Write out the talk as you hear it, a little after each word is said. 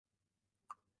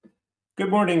Good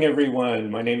morning,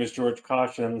 everyone. My name is George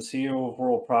Kosch. I'm the CEO of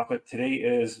Worldprofit. Today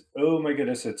is, oh my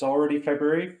goodness, it's already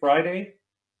Friday,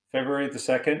 February the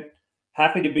 2nd.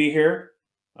 Happy to be here.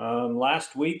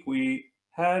 Last week we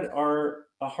had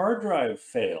a hard drive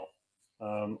fail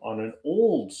on an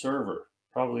old server,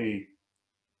 probably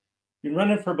been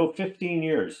running for about 15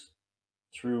 years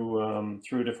through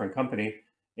a different company.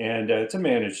 And it's a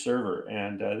managed server,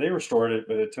 and they restored it,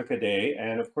 but it took a day.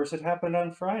 And of course, it happened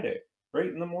on Friday, right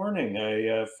in the morning.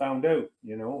 I found out,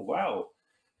 wow,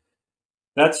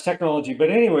 that's technology. But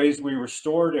anyways, we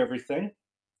restored everything.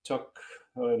 Took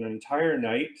an entire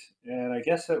night, and I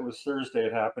guess that was Thursday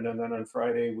it happened. And then on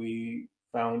Friday, we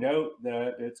found out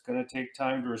that it's going to take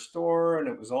time to restore, and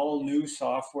it was all new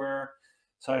software.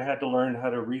 So I had to learn how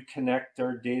to reconnect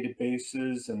our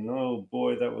databases, and oh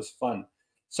boy, that was fun.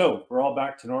 So we're all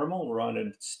back to normal. We're on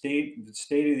a state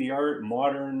of the art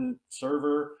modern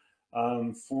server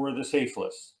for the safe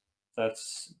list.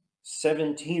 That's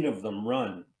 17 of them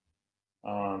run,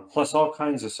 plus all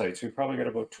kinds of sites. We probably got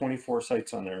about 24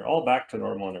 sites on there, all back to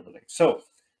normal and everything. So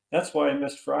that's why I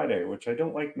missed Friday, which I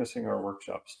don't like missing our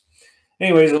workshops.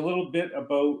 Anyways, a little bit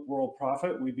about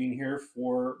Worldprofit. We've been here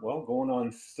for, well, going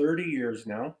on 30 years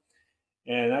now.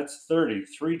 And that's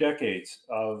 3 decades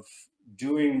of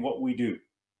doing what we do,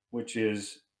 which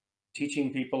is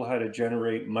teaching people how to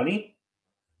generate money,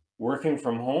 working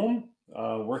from home,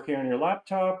 working on your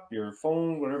laptop, your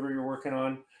phone, whatever you're working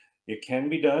on. It can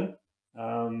be done.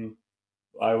 Um,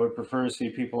 I would prefer to see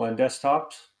people on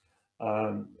desktops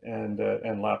and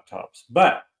laptops,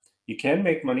 but you can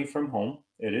make money from home.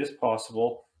 It is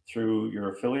possible through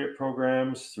your affiliate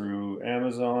programs, through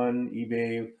Amazon,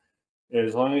 eBay,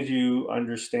 as long as you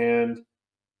understand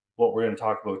what we're going to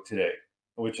talk about today,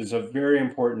 which is a very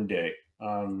important day.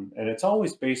 And it's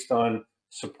always based on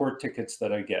support tickets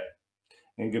that I get.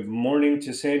 And good morning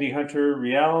to Sandi Hunter,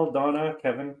 Rial, Donna,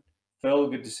 Kevin, Phil.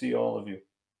 Good to see all of you.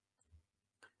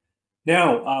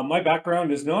 Now, my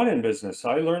background is not in business.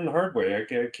 I learned the hard way.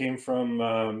 I came from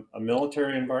a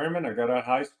military environment. I got out of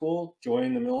high school,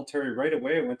 joined the military right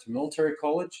away. I went to military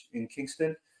college in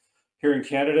Kingston. Here in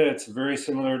Canada, it's very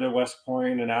similar to West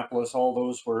Point, Annapolis. All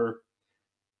those were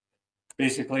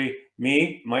basically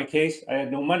me. My case, I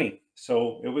had no money,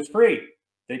 so it was free.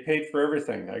 They paid for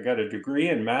everything. I got a degree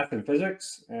in math and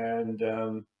physics,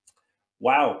 and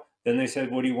wow. Then they said,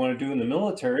 what do you want to do in the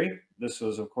military? This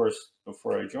was, of course,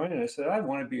 before I joined. And I said, I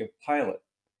want to be a pilot.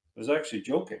 I was actually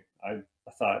joking. I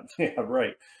thought, yeah,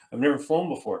 right. I've never flown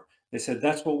before. They said,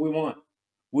 that's what we want.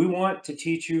 We want to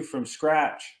teach you from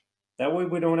scratch. That way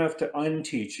we don't have to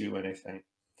unteach you anything.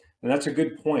 And that's a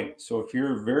good point. So if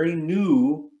you're very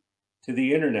new to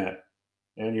the internet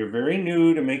and you're very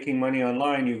new to making money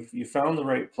online, you found the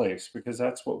right place, because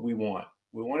that's what we want.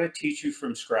 We want to teach you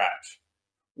from scratch.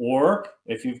 Or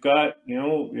if you've got,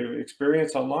 your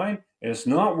experience online and it's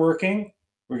not working,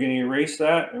 we're going to erase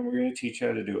that and we're going to teach you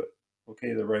how to do it,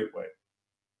 okay, the right way.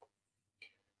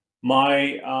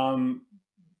 My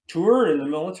tour in the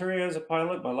military as a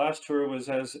pilot, my last tour was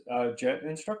as a jet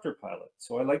instructor pilot.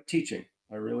 So I like teaching.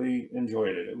 I really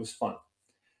enjoyed it. It was fun.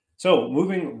 So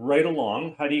moving right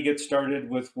along, how do you get started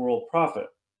with Worldprofit?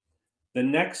 The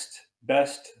next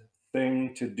best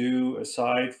thing to do,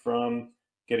 aside from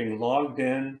getting logged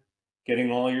in, getting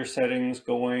all your settings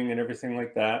going and everything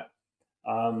like that,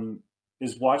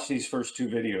 is watch these first 2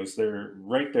 videos. They're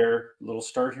right there, little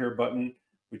start here button,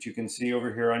 which you can see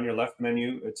over here on your left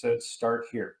menu. It says start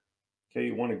here. Okay,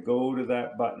 you want to go to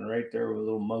that button right there where the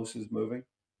little mouse is moving.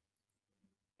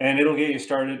 And it'll get you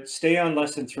started. Stay on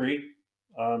lesson 3.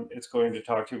 It's going to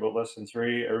talk to you about lesson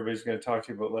 3. Everybody's going to talk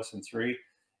to you about lesson 3.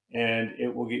 And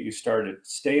it will get you started.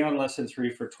 Stay on lesson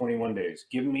 3 for 21 days.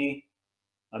 Give me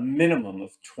a minimum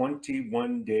of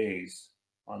 21 days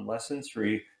on lesson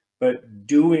 3, but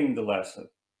doing the lesson.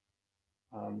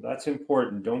 That's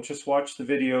important. Don't just watch the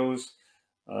videos.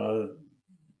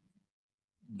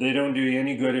 They don't do you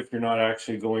any good if you're not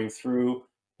actually going through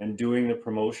and doing the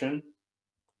promotion.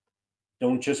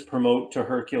 Don't just promote to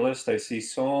Hercules. I see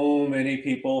so many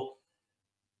people,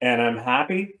 and I'm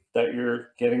happy that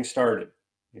you're getting started,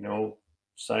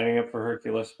 signing up for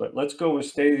Hercules. But let's go with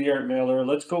state-of-the-art mailer.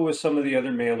 Let's go with some of the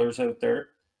other mailers out there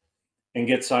and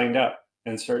get signed up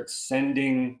and start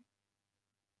sending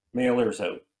mailers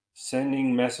out,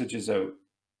 sending messages out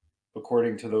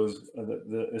according to those,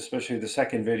 especially the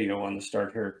second video on the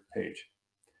Start Here page.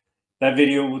 That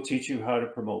video will teach you how to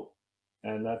promote,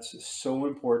 and that's so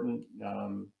important.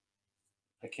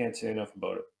 I can't say enough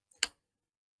about it.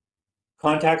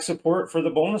 Contact support for the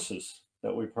bonuses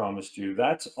that we promised you.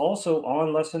 That's also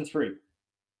on lesson 3.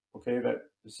 Okay, that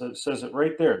says it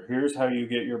right there. Here's how you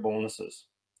get your bonuses.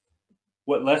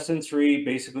 What lesson 3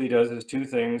 basically does is 2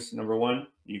 things. Number 1,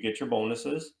 you get your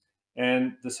bonuses.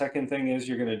 And the second thing is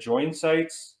you're going to join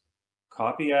sites,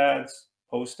 copy ads,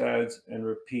 post ads, and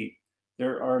repeat.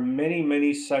 There are many,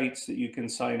 many sites that you can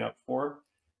sign up for.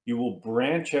 You will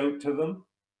branch out to them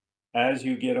as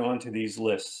you get onto these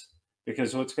lists,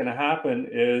 because what's going to happen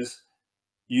is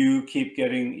you keep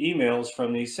getting emails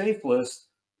from these safe lists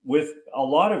with a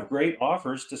lot of great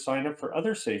offers to sign up for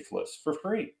other safe lists for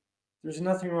free. There's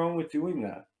nothing wrong with doing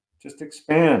that. Just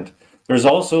expand. There's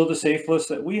also the safe list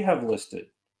that we have listed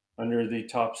under the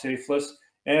top safe list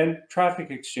and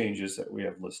traffic exchanges that we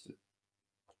have listed.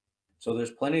 So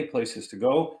there's plenty of places to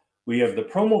go. We have the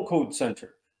promo code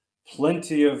center,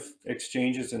 plenty of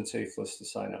exchanges and safe lists to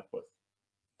sign up with.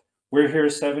 We're here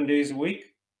 7 days a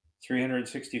week,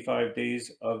 365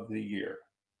 days of the year.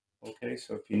 Okay,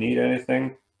 so if you need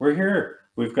anything, we're here.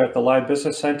 We've got the Live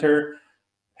Business Center.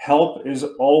 Help is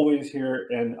always here.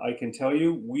 And I can tell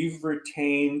you, we've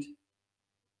retained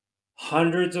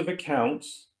hundreds of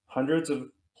accounts, hundreds of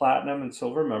platinum and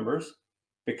silver members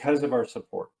because of our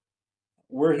support.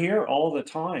 We're here all the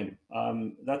time.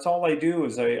 That's all I do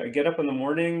is I get up in the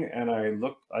morning and I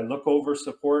look over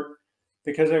support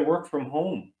because I work from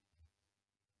home.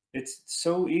 It's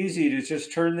so easy to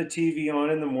just turn the TV on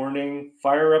in the morning,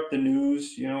 fire up the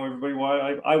news. You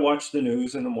know, I watch the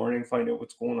news in the morning, find out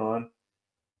what's going on.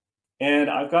 And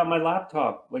I've got my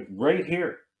laptop like right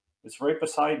here. It's right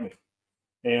beside me.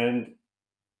 And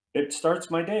it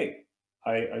starts my day.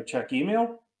 I check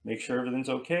email, make sure everything's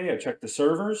okay. I check the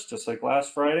servers, just like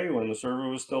last Friday when the server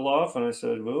was still off. And I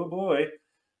said, oh boy.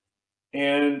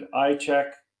 And I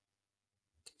check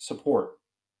support.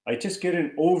 I just get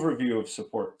an overview of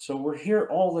support. So we're here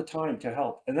all the time to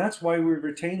help. And that's why we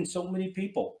retain so many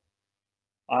people.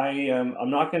 I'm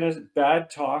not going to bad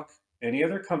talk any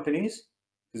other companies,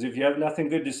 because if you have nothing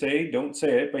good to say, don't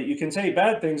say it. But you can say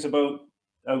bad things about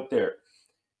out there.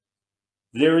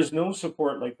 There is no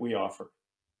support like we offer.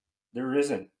 There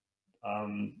isn't.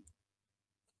 And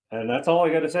that's all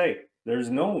I got to say. There's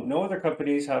no other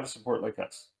companies have support like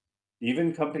us.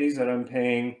 Even companies that I'm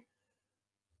paying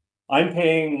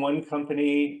one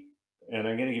company, and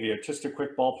I'm going to give you just a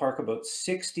quick ballpark, about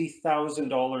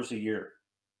 $60,000 a year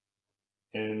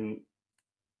in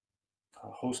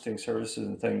hosting services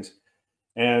and things.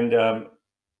 And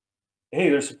hey,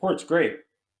 their support's great.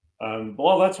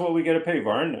 Well, that's what we get to pay,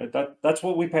 Varn. That's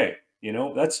what we pay. You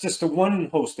know, that's just a one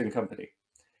hosting company.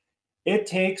 It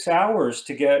takes hours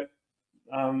to get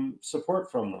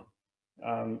support from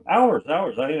them. Hours.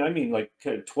 I mean, like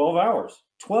 12 hours.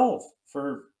 12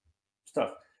 for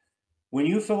stuff. When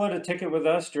you fill out a ticket with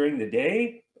us during the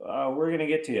day, we're going to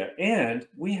get to you. And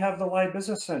we have the Live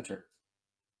Business Center.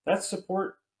 That's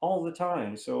support all the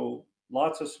time. So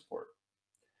lots of support.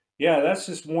 Yeah, that's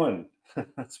just one.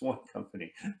 That's one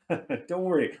company. Don't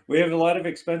worry. We have a lot of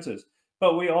expenses,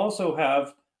 but we also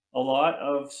have a lot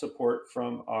of support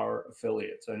from our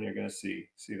affiliates, and you're going to see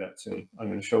that soon. I'm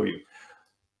going to show you.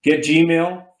 Get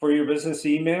Gmail for your business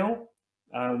email.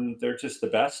 They're just the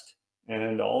best.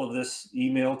 And all of this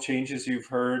email changes you've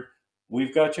heard,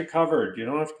 we've got you covered. You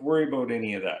don't have to worry about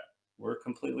any of that. We're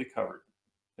completely covered.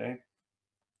 Okay.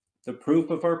 The proof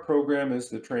of our program is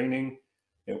the training.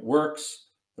 It works.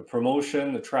 The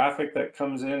promotion, the traffic that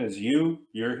comes in is you're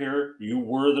here. You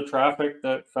were the traffic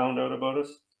that found out about us.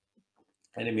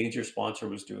 And a major sponsor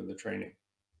was doing the training.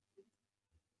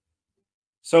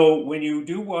 So when you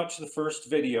do watch the first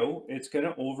video, it's going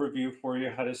to overview for you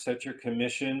how to set your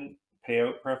commission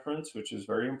payout preference, which is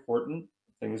very important.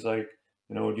 Things like,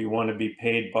 you know, do you want to be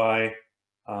paid by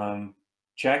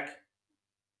check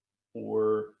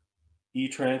or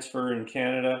e-transfer in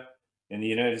Canada, in the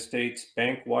United States,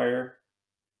 bank wire,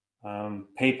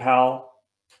 PayPal,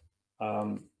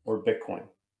 or Bitcoin.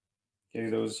 Okay,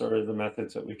 those are the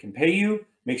methods that we can pay you.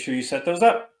 Make sure you set those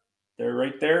up. They're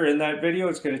right there in that video.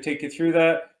 It's going to take you through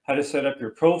that, how to set up your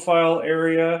profile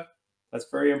area. That's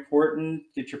very important.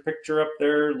 Get your picture up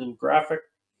there, a little graphic.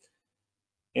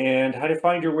 And how to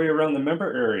find your way around the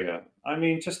member area. I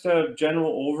mean, just a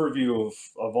general overview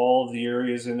of all of the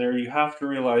areas in there. You have to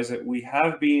realize that we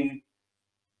have been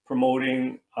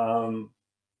promoting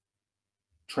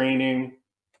training.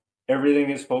 Everything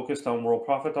is focused on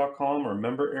worldprofit.com. Our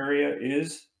member area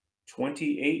is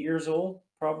 28 years old,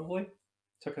 probably. It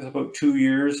took us about 2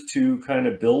 years to kind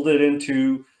of build it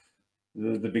into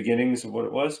the beginnings of what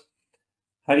it was.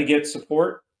 How to get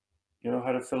support, you know,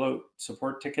 how to fill out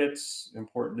support tickets,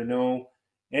 important to know.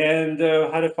 And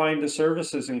how to find the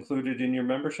services included in your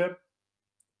membership.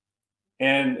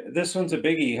 And this one's a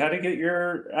biggie, how to get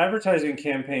your advertising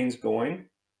campaigns going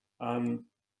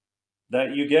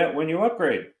that you get when you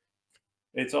upgrade.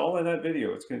 It's all in that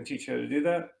video. It's going to teach you how to do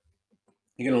that.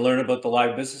 You're going to learn about the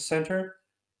Live Business Center.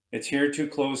 It's here to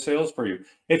close sales for you.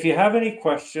 If you have any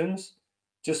questions,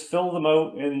 just fill them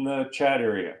out in the chat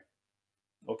area.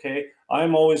 Okay,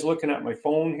 I'm always looking at my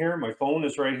phone here. My phone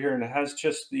is right here, and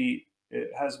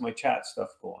it has my chat stuff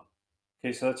going.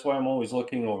 Okay, so that's why I'm always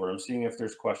looking over. I'm seeing if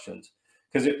there's questions,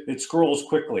 because it scrolls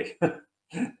quickly.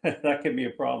 That can be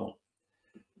a problem.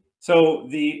 So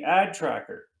the ad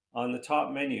tracker on the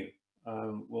top menu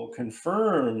will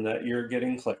confirm that you're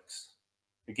getting clicks.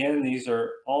 Again, these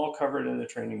are all covered in the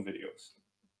training videos.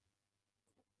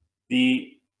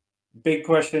 The big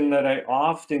question that I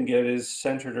often get is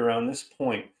centered around this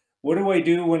point. What do I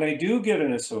do when I do get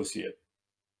an associate?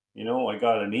 You know, I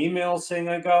got an email saying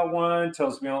I got one,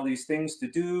 tells me all these things to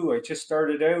do. I just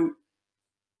started out.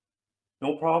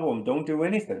 No problem. Don't do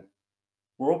anything.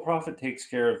 Worldprofit takes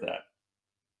care of that.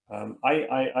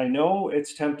 I know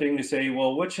it's tempting to say,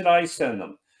 well, what should I send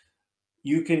them?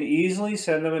 You can easily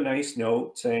send them a nice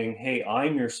note saying, hey,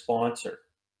 I'm your sponsor.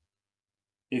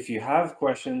 If you have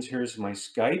questions, here's my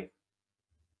Skype,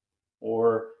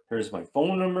 or here's my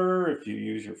phone number if you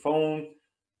use your phone.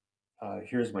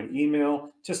 Here's my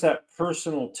email, just that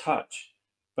personal touch.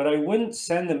 But I wouldn't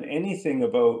send them anything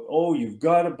about, oh, you've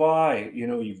got to buy, you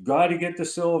know, you've got to get the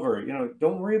silver. You know,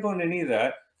 don't worry about any of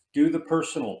that. Do the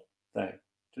personal thing.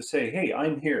 Just say, hey,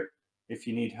 I'm here if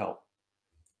you need help.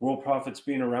 Worldprofit's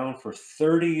been around for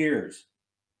 30 years.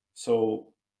 So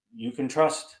you can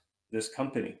trust this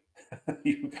company.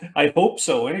 I hope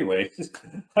so anyway.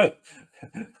 I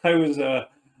was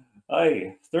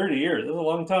 30 years, that's a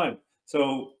long time.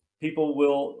 So people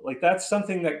will, like, that's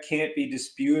something that can't be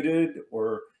disputed,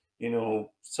 or, you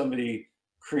know, somebody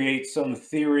creates some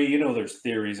theory. You know, there's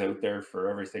theories out there for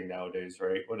everything nowadays,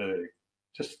 right? What are they?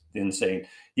 Just insane.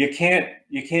 You can't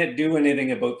do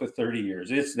anything about the 30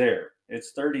 years. It's there.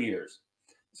 It's 30 years.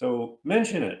 So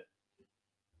mention it.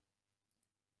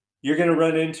 You're going to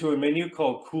run into a menu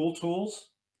called Cool Tools.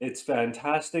 It's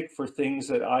fantastic for things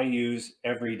that I use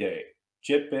every day.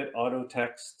 JitBit, auto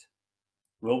text,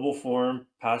 RoboForm,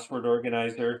 password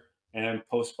organizer, and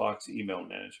Postbox email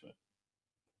management.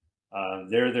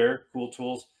 They're there, Cool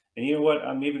Tools. And you know what?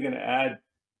 I'm even going to add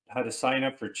how to sign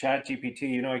up for ChatGPT.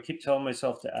 You know, I keep telling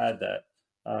myself to add that.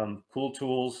 Cool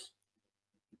Tools.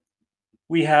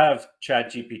 We have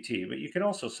ChatGPT, but you can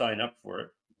also sign up for it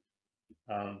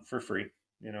for free.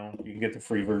 You know, you can get the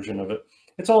free version of it.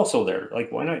 It's also there.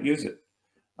 Like, why not use it?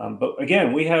 But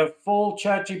again, we have full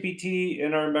ChatGPT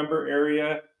in our member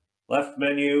area. Left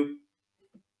menu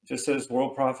just says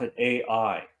Worldprofit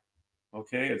AI.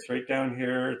 Okay, it's right down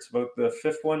here. It's about the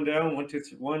fifth one down.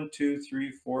 1, 2,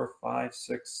 3, 4, 5,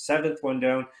 6, seventh one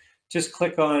down. Just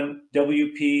click on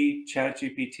WP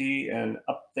ChatGPT and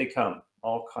up they come.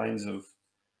 All kinds of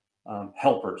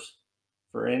helpers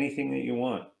for anything that you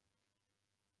want.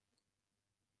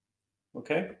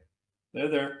 Okay, they're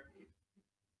there.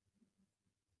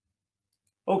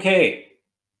 Okay.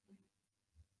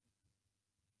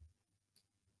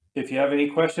 If you have any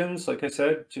questions, like I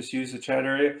said, just use the chat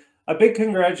area. A big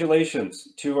congratulations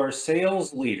to our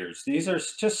sales leaders. These are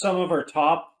just some of our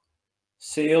top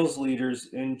sales leaders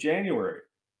in January,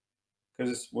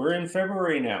 because we're in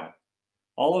February now.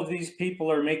 All of these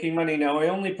people are making money now. I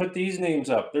only put these names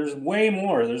up. There's way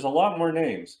more. There's a lot more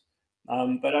names.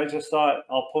 But I just thought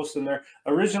I'll post them there.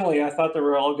 Originally, I thought they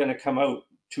were all going to come out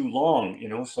too long, you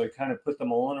know, so I kind of put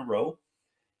them all in a row.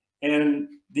 And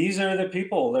these are the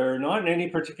people. They're not in any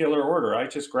particular order. I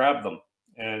just grabbed them.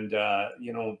 And,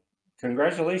 you know,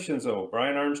 congratulations, though.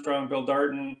 Brian Armstrong, Bill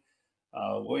Darton,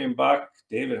 William Buck,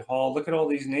 David Hall. Look at all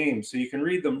these names. So you can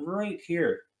read them right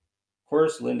here. Of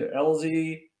course, Linda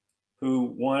Elze,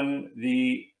 who won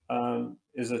the,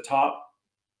 is a top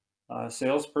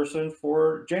salesperson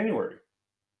for January.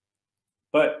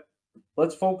 But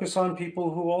let's focus on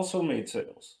people who also made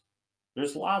sales.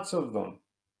 There's lots of them.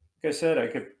 Like I said, I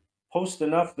could post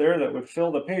enough there that would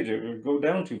fill the page. It would go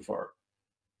down too far.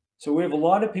 So we have a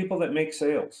lot of people that make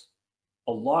sales.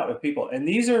 A lot of people. And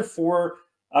these are for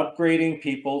upgrading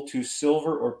people to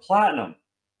silver or platinum.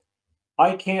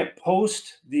 I can't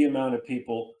post the amount of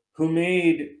people who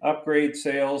made upgrade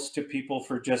sales to people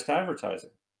for just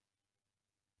advertising.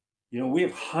 You know, we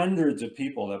have hundreds of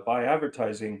people that buy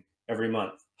advertising every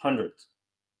month, hundreds.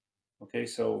 Okay,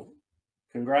 so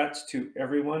congrats to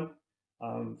everyone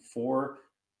for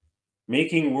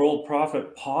making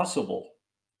Worldprofit possible.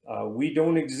 We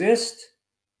don't exist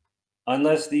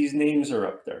unless these names are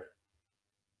up there,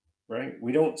 right?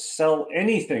 We don't sell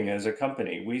anything as a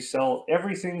company. We sell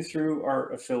everything through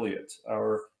our affiliates,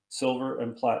 our silver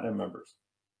and platinum members.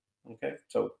 Okay,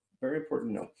 so very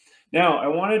important to know. Now, I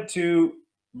wanted to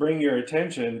bring your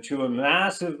attention to a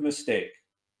massive mistake.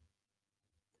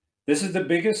 This is the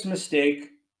biggest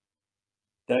mistake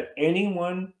that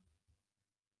anyone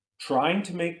trying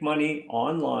to make money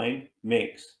online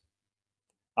makes.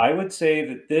 I would say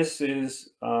that this is,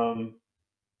 I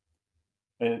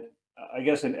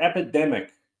guess, an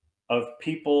epidemic of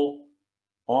people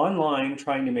online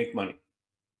trying to make money.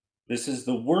 This is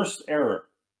the worst error.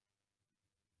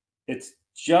 It's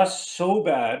just so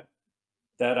bad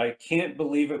that I can't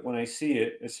believe it when I see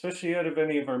it, especially out of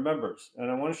any of our members.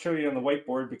 And I want to show you on the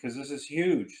whiteboard because this is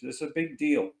huge. This is a big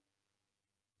deal.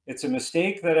 It's a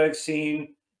mistake that I've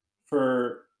seen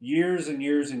for years and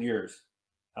years and years,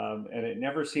 and it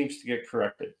never seems to get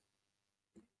corrected.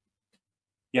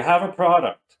 You have a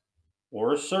product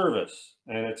or a service,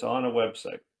 and it's on a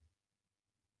website.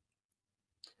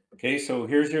 Okay, so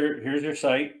here's your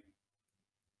site,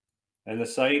 and the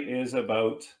site is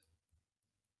about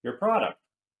your product.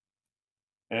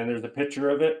 And there's a picture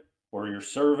of it or your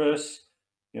service.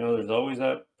 You know, there's always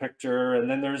that picture. And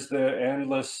then there's the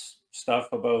endless stuff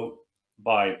about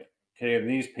buy it. Okay, and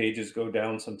these pages go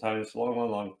down sometimes,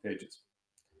 long pages.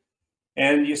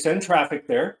 And you send traffic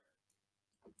there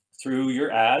through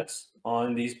your ads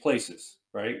on these places,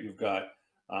 right? You've got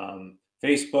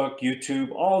Facebook,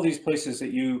 YouTube, all these places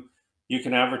that you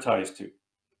can advertise to.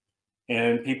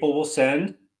 And people will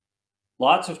send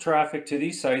lots of traffic to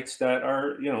these sites that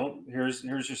are, you know, here's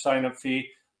your sign up fee.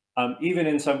 Even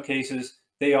in some cases,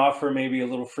 they offer maybe a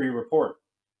little free report.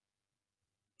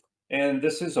 And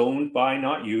this is owned by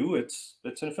not you, it's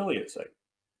an affiliate site.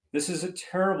 This is a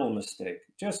terrible mistake,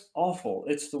 just awful.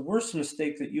 It's the worst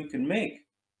mistake that you can make.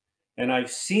 And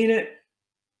I've seen it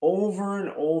over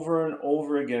and over and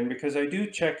over again because I do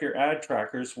check your ad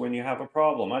trackers when you have a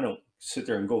problem. I don't sit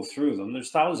there and go through them.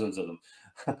 There's thousands of them.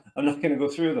 I'm not going to go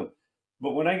through them.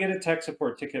 But when I get a tech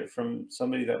support ticket from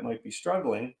somebody that might be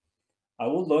struggling, I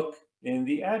will look in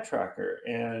the ad tracker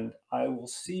and I will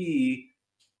see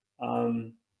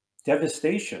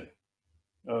devastation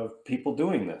of people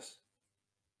doing this.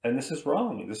 And this is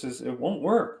wrong. It won't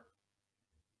work.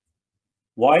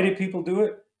 Why do people do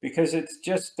it? Because it's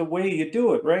just the way you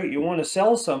do it, right? You want to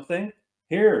sell something,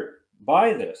 here,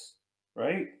 buy this,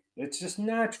 right? It's just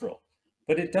natural,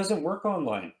 but it doesn't work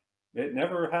online. It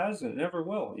never has and never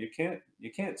will. You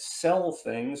can't sell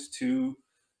things to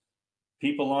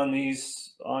people on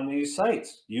these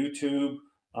sites, YouTube,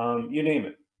 you name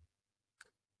it.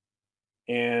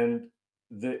 And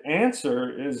the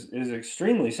answer is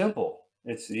extremely simple.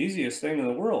 It's the easiest thing in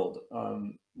the world.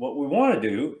 What we want to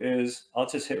do is, I'll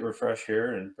just hit refresh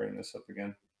here and bring this up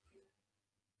again.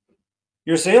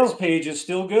 Your sales page is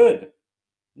still good.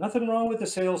 Nothing wrong with the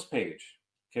sales page.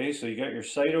 Okay, so you got your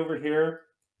site over here,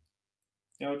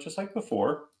 you know, just like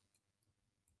before.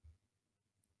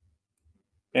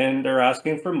 And they're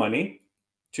asking for money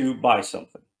to buy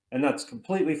something. And that's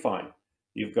completely fine.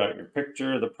 You've got your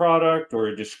picture of the product or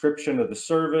a description of the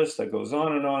service that goes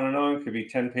on and on and on. It could be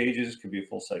 10 pages, could be a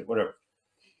full site, whatever.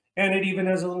 And it even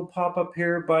has a little pop-up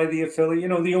here by the affiliate. You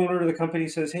know, the owner of the company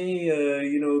says, hey,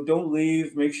 you know, don't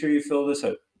leave. Make sure you fill this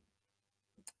out.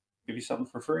 Give you something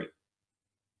for free.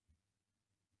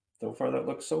 So far, that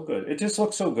looks so good. It just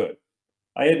looks so good.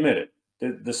 I admit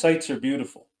it. The sites are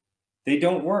beautiful. They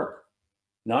don't work.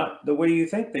 Not the way you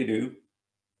think they do.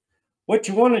 What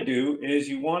you want to do is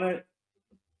you want to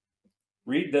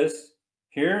read this.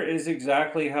 Here is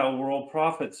exactly how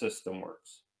Worldprofit system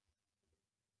works.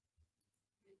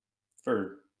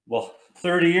 For, well,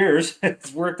 30 years,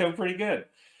 it's worked out pretty good.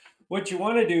 What you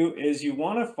want to do is you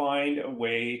want to find a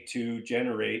way to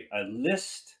generate a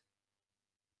list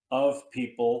of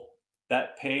people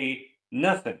that pay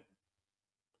nothing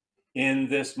in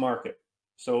this market.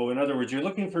 So in other words, you're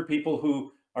looking for people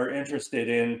who are interested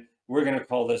in, we're going to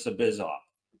call this a biz op.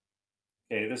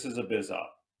 Okay, this is a biz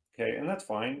op. Okay, and that's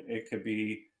fine. It could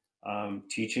be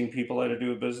teaching people how to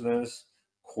do a business,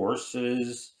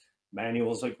 courses,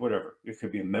 manuals, like whatever. It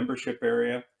could be a membership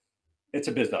area. It's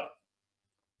a biz op.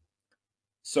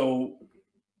 So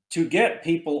to get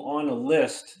people on a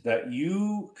list that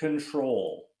you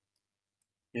control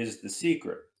is the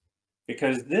secret,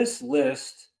 because this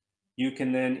list, you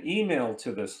can then email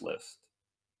to this list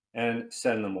and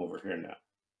send them over here now.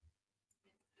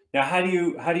 Now, how do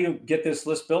you get this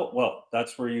list built? Well,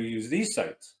 that's where you use these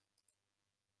sites,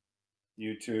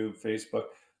 YouTube, Facebook.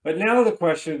 But now the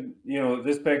question, you know,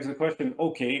 this begs the question,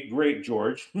 okay, great,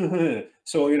 George.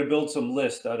 So we're going to build some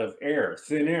list out of air,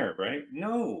 thin air, right?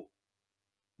 No.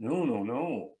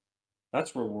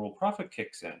 That's where Worldprofit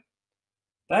kicks in.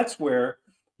 That's where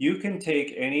you can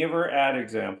take any of our ad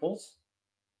examples,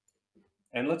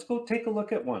 and let's go take a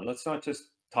look at one. Let's not just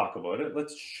talk about it.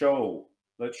 Let's show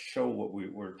Let's show what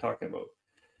we're talking about.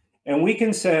 And we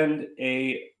can send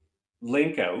a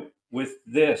link out with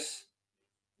this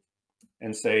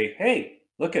and say, hey,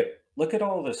 look at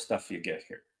all this stuff you get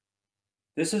here.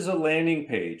 This is a landing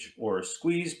page or a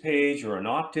squeeze page or an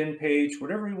opt-in page,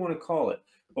 whatever you want to call it.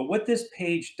 But what this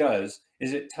page does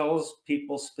is it tells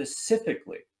people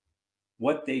specifically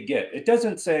what they get. It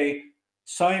doesn't say,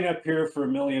 sign up here for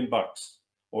 $1 million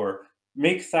or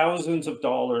make thousands of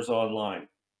dollars online,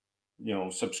 you know,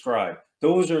 subscribe.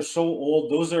 Those are so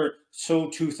old. Those are so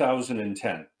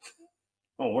 2010.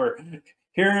 Oh,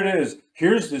 here it is.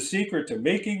 Here's the secret to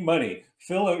making money.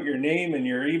 Fill out your name and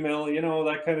your email, you know,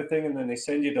 that kind of thing. And then they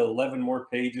send you to 11 more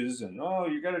pages and, oh,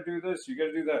 you got to do this. You got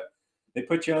to do that. They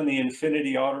put you on the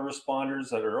infinity autoresponders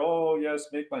that are, oh, yes,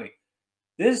 make money.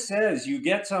 This says you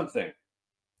get something.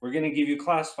 We're going to give you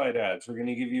classified ads. We're going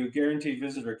to give you a guaranteed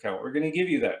visitor count. We're going to give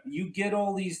you that. You get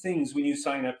all these things when you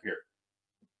sign up here.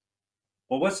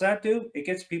 Well, what's that do? It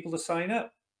gets people to sign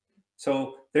up.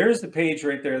 So there's the page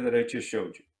right there that I just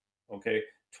showed you. Okay,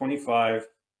 25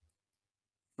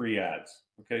 free ads.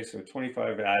 Okay, so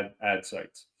 25 ad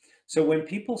sites. So when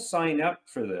people sign up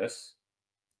for this,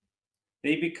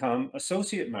 they become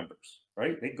associate members,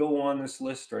 right? They go on this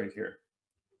list right here.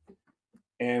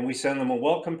 And we send them a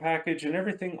welcome package and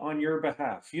everything on your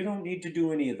behalf. You don't need to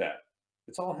do any of that.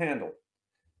 It's all handled.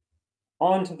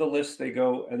 Onto the list they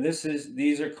go, and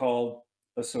these are called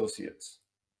associates.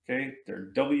 Okay,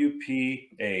 they're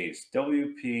WPAs,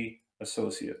 WP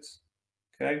associates.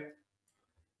 Okay,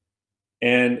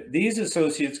 and these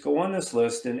associates go on this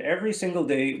list, and every single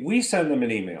day we send them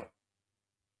an email.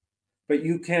 But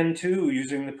you can too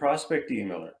using the prospect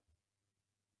emailer.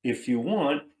 If you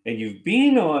want, and you've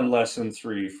been on lesson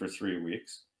 3 for 3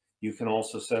 weeks, you can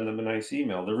also send them a nice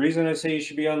email. The reason I say you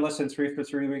should be on lesson 3 for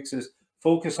 3 weeks is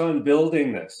focus on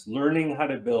building this, learning how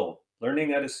to build,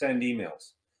 learning how to send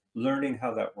emails, learning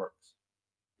how that works.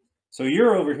 So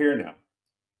you're over here now.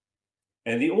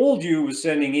 And the old you was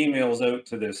sending emails out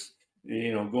to this,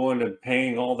 you know, going to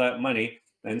paying all that money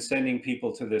and sending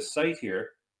people to this site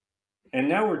here. And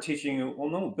now we're teaching you, well,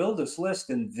 no, build this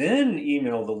list and then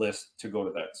email the list to go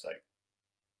to that site.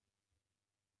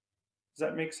 Does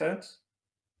that make sense?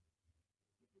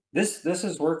 This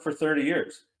has worked for 30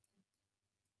 years.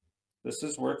 This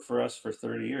has worked for us for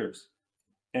 30 years.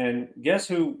 And guess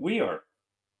who we are?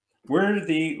 We're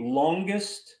the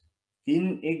longest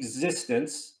in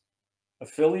existence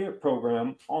affiliate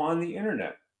program on the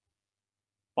internet.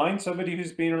 Find somebody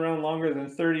who's been around longer than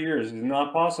 30 years is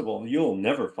not possible. You'll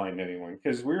never find anyone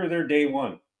because we were there day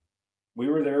one. We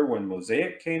were there when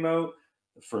Mosaic came out,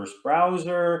 the first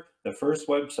browser, the first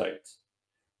websites.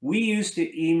 We used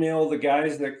to email the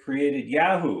guys that created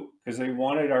Yahoo because they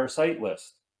wanted our site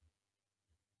list.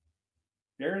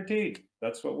 Guaranteed.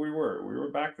 That's what we were. We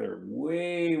were back there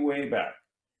way, way back.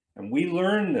 And we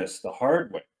learned this the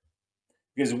hard way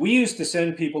because we used to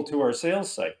send people to our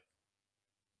sales site.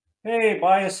 Hey,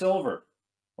 buy a silver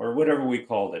or whatever we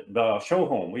called it. The show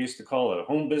home. We used to call it a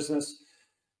home business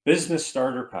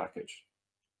starter package,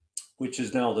 which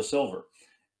is now the silver.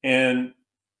 And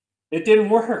it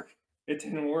didn't work. It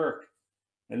didn't work.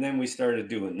 And then we started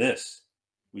doing this.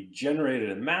 We generated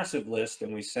a massive list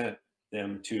and we sent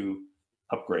them to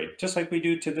upgrade, just like we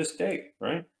do to this day,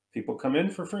 right? People come in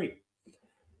for free.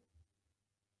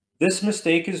 This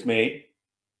mistake is made.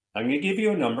 I'm going to give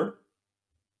you a number.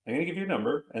 I'm going to give you a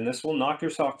number, and this will knock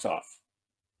your socks off.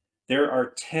 There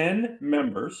are 10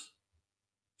 members,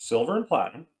 silver and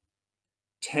platinum,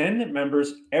 10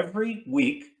 members every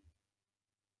week,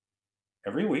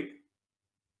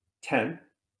 10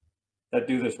 that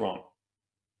do this wrong.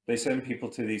 They send people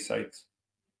to these sites.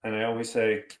 And I always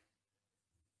say,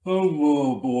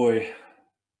 oh boy,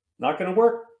 not going to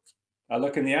work. I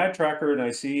look in the ad tracker and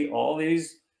I see all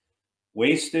these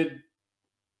wasted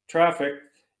traffic.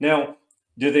 Now,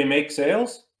 do they make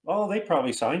sales? Oh, they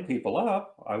probably sign people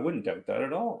up. I wouldn't doubt that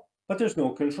at all. But there's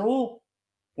no control.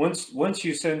 Once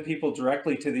you send people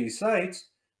directly to these sites,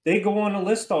 they go on a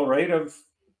list, all right, of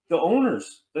the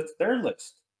owners. That's their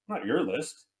list, not your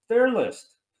list, their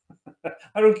list.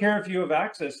 I don't care if you have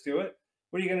access to it.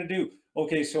 What are you going to do?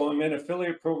 Okay, so I'm in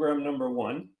affiliate program number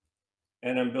 1,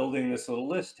 and I'm building this little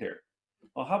list here.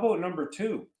 Well, how about number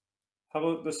 2? How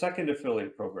about the second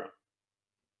affiliate program?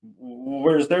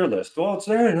 Where's their list? Well, it's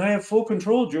there, and I have full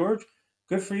control, George.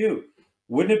 Good for you.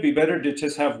 Wouldn't it be better to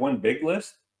just have one big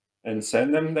list and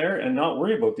send them there and not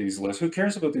worry about these lists? Who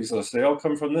cares about these lists? They all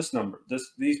come from this number,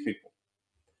 these people.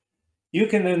 You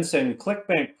can then send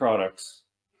ClickBank products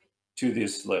to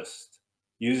this list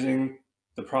using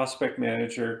the Prospect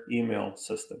Manager email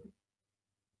system.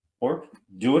 Or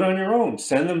do it on your own.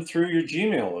 Send them through your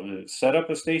Gmail. Set up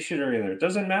a stationery in there. It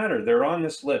doesn't matter. They're on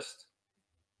this list.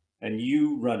 And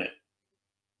you run it.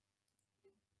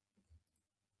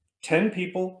 10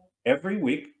 people every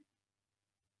week,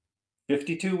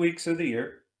 52 weeks of the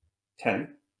year,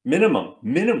 10,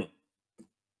 minimum,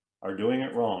 are doing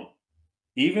it wrong.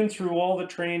 Even through all the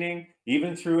training,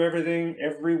 even through everything,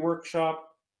 every workshop,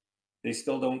 they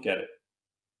still don't get it.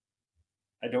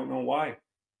 I don't know why.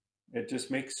 It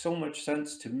just makes so much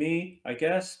sense to me, I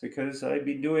guess, because I've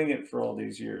been doing it for all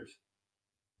these years.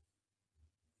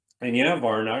 And yeah,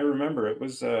 Varn, I remember it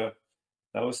was that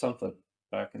was something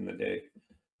back in the day.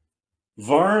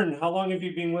 Varn, how long have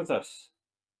you been with us?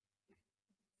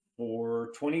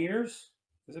 For 20 years?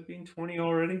 Has it been 20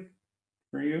 already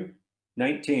for you?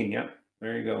 19, yeah,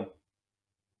 there you go.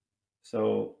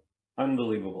 So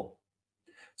unbelievable.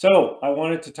 So I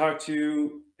wanted to talk to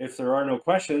you, if there are no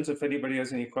questions, if anybody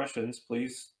has any questions,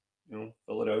 please,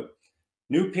 fill it out.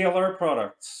 New PLR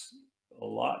products,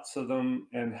 lots of them.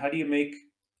 And how do you make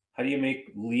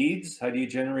leads? How do you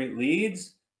generate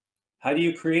leads? How do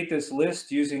you create this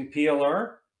list using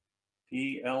PLR?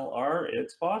 PLR,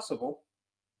 it's possible.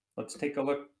 Let's take a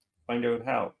look, find out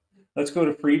how. Let's go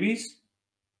to freebies,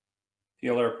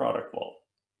 PLR product vault.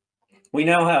 We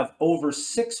now have over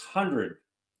 600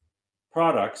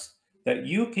 products that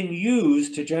you can use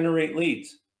to generate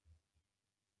leads.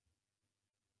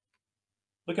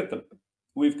 Look at them.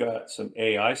 We've got some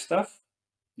AI stuff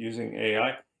using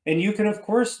AI. And you can, of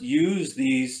course, use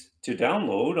these to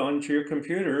download onto your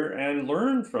computer and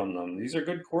learn from them. These are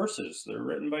good courses. They're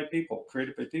written by people,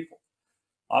 created by people.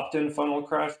 Opt-in funnel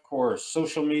crash course,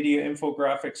 social media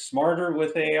infographics, smarter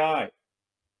with AI.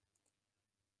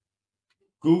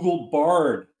 Google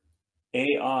Bard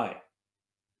AI.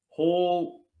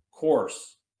 Whole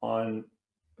course on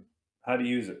how to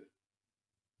use it.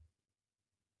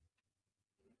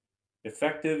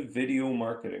 Effective video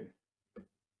marketing.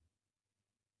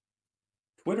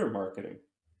 Twitter marketing.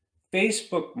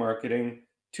 Facebook marketing,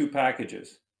 2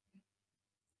 packages.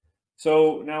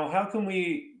 So now how can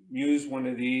we use one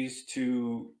of these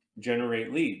to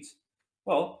generate leads?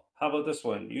 Well, how about this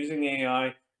one? Using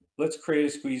AI, let's create a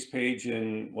squeeze page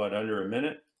in under a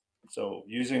minute. So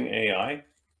using AI.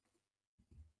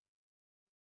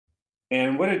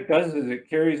 And what it does is it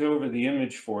carries over the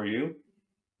image for you,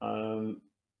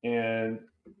 and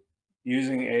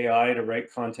using AI to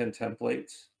write content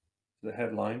templates, the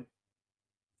headline,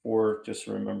 or just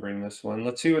remembering this one.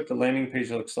 Let's see what the landing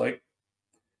page looks like.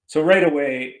 So right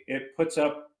away, it puts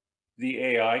up the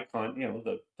AI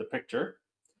the picture,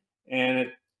 and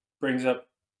it brings up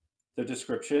the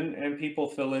description, and people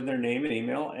fill in their name and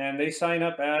email, and they sign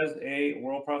up as a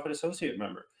Worldprofit Associate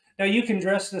member. Now you can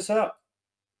dress this up.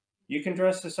 You can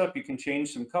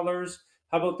change some colors.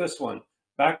 How about this one?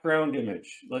 Background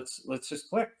image. Let's just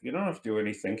click. You don't have to do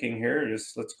any thinking here.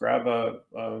 Just let's grab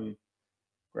an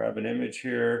image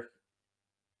here.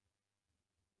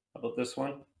 How about this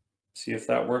one? See if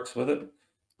that works with it.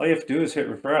 All you have to do is hit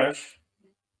refresh.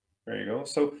 There you go.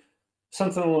 So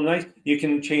something a little nice. You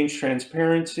can change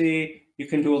transparency. You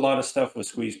can do a lot of stuff with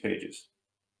squeeze pages.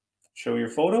 Show your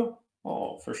photo.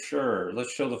 Oh, for sure.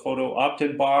 Let's show the photo.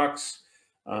 Opt-in box.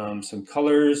 Some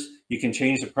colors. You can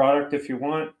change the product if you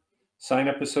want. Sign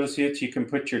up associates. You can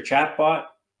put your chatbot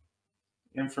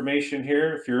information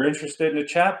here. If you're interested in a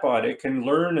chatbot, it can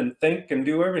learn and think and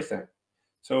do everything.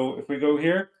 So if we go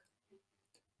here,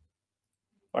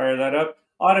 fire that up,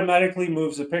 automatically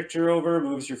moves the picture over,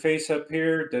 moves your face up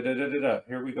here,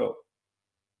 Here we go.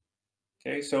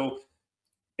 Okay, so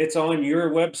it's on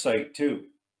your website too.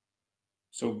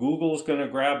 So Google's going to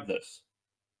grab this.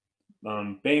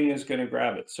 Bing is going to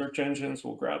grab it. Search engines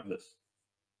will grab this.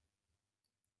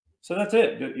 So that's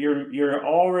it. You're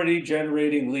already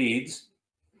generating leads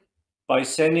by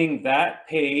sending that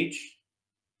page.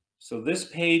 So this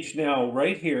page now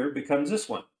right here becomes this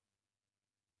one.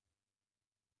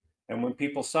 And when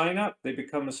people sign up, they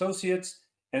become associates,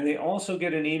 and they also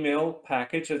get an email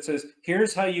package that says,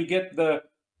 here's how you get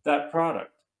that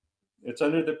product. It's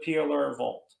under the PLR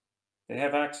vault. They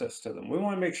have access to them. We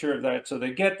want to make sure of that so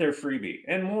they get their freebie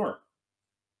and more.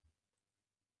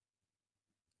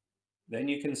 Then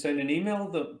you can send an email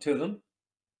to them.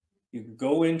 You can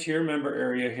go into your member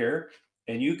area here,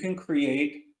 and you can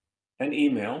create an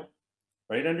email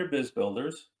right under Biz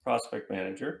Builders, Prospect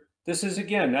Manager. This is,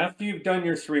 again, after you've done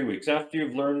your 3 weeks, after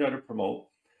you've learned how to promote.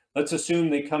 Let's assume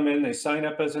they come in, they sign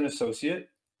up as an associate.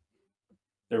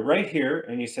 They're right here,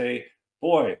 and you say,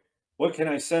 boy, what can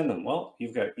I send them? Well,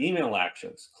 you've got email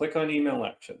actions. Click on email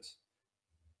actions.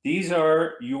 These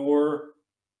are your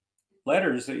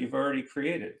letters that you've already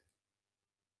created.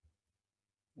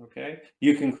 Okay,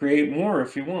 you can create more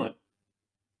if you want.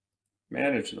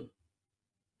 Manage them.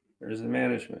 There's the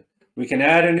management. We can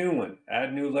add a new one,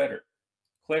 add new letter.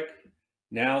 Click.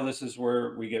 Now this is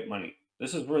where we get money.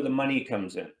 This is where the money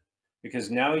comes in, because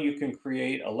now you can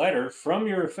create a letter from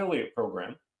your affiliate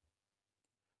program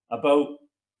about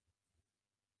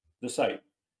the site.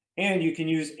 And you can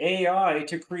use AI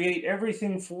to create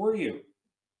everything for you.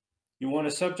 You want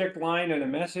a subject line and a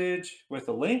message with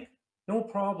a link? No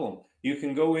problem. You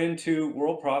can go into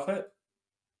Worldprofit.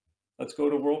 Let's go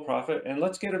to Worldprofit and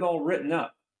let's get it all written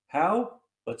up. How?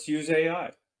 Let's use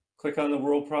AI. Click on the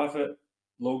Worldprofit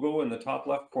logo in the top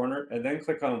left corner and then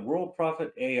click on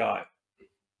Worldprofit AI.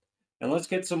 And let's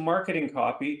get some marketing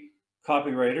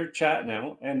copywriter, chat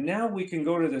now. And now we can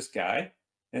go to this guy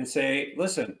and say,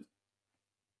 listen,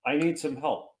 I need some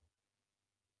help.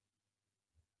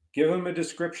 Give him a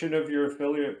description of your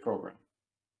affiliate program,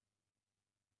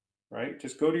 right?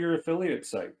 Just go to your affiliate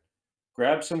site,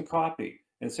 grab some copy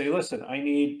and say, listen, I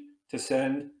need to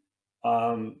send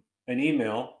an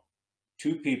email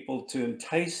to people to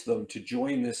entice them to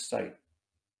join this site,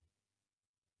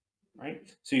 right?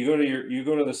 So you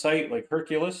go to the site like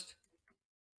Hercules.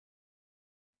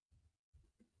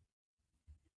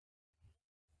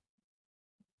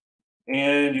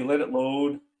 And you let it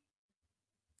load.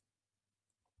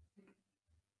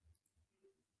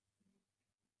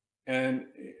 And,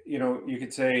 you know, you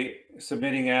could say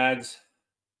submitting ads.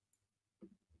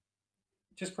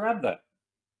 Just grab that.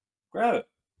 Grab it.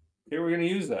 Here, we're going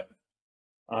to use that.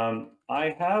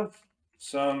 I have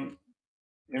some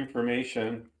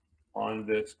information on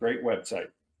this great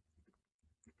website.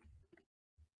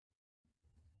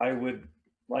 I would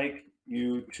like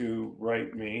you to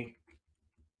write me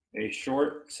a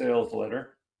short sales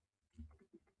letter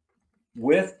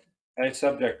with a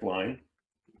subject line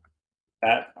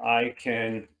that I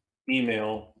can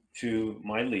email to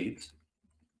my leads.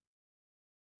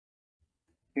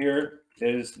 Here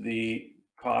is the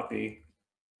copy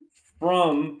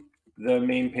from the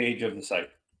main page of the site.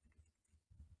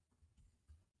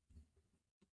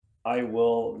 I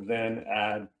will then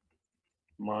add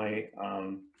my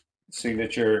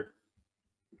signature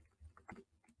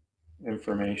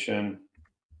information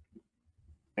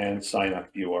and sign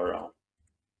up URL.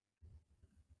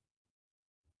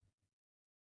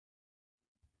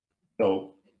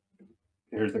 So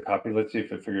here's the copy. Let's see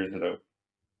if it figures it out.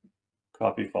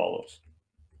 Copy follows.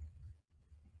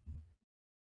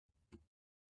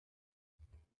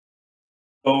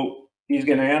 So he's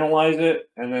going to analyze it,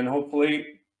 and then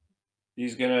hopefully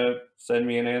he's going to send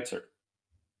me an answer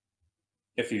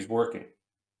if he's working,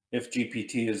 if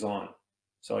GPT is on.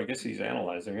 So I guess he's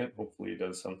analyzing it. Hopefully he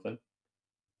does something.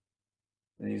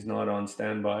 And he's not on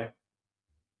standby.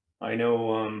 I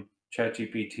know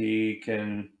ChatGPT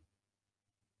can,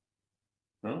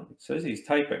 well, it says he's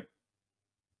typing.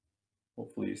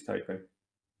 Hopefully he's typing.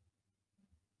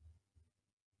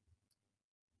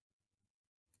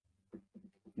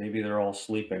 Maybe they're all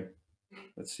sleeping.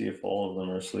 Let's see if all of them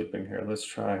are sleeping here. Let's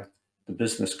try the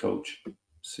business coach. Let's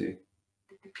see.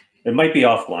 It might be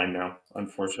offline now,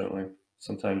 unfortunately.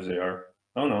 Sometimes they are.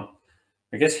 Oh no.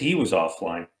 I guess he was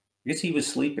offline. I guess he was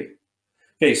sleeping.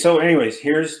 Okay, so anyways,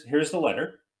 here's the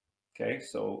letter. Okay,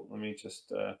 so let me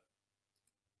just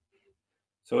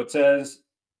so it says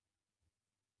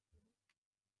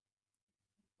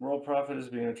Worldprofit is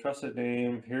being a trusted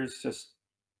name. Here's just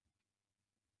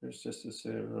a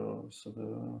zero. So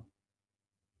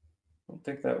I don't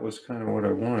think that was kind of what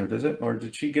I wanted, is it? Or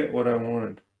did she get what I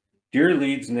wanted? Dear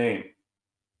lead's name.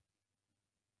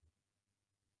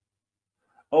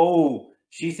 Oh,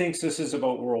 she thinks this is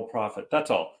about Worldprofit.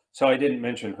 That's all. So I didn't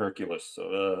mention Hercules,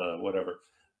 so whatever.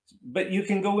 But you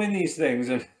can go in these things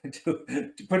and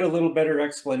to put a little better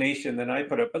explanation than I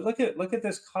put up. But look at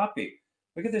this copy.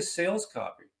 Look at this sales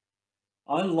copy.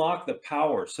 Unlock the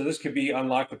power. So this could be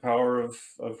unlock the power of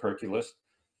Hercules.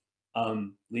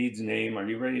 Lead's name. Are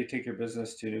you ready to take your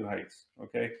business to new heights?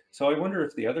 Okay. So I wonder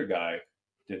if the other guy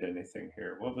did anything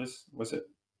here. What was it?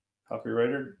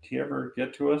 Copywriter? Did he ever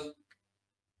get to us?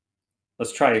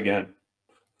 Let's try again.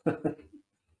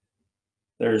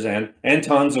 There's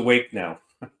Anton's awake now.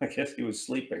 I guess he was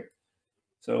sleeping.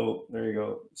 So there you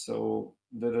go. So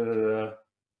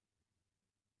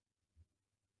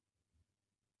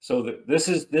So this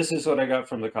is what I got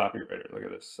from the copywriter. Look at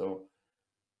this. So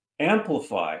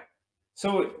amplify.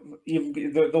 So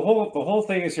the whole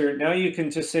thing is here. Now you can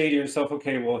just say to yourself,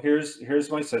 okay, well here's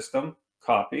my system.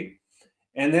 Copy,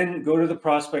 and then go to the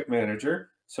prospect manager.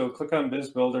 So click on Biz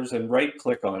Builders and right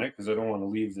click on it because I don't want to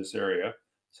leave this area.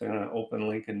 So I'm going to open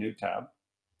link a new tab.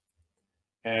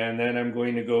 And then I'm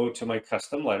going to go to my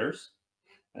custom letters.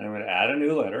 And I'm going to add a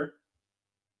new letter.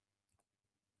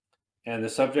 And the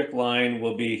subject line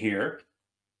will be here.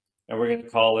 And we're going to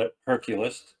call it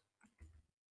Hercules.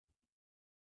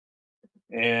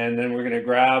 And then we're going to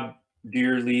grab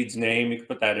dear lead's name. You can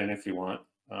put that in if you want.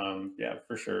 Yeah,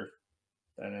 for sure.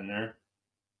 That in there.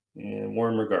 And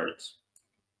warm regards.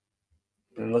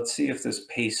 And let's see if this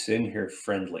pastes in here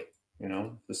friendly. You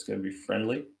know, this is going to be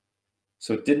friendly.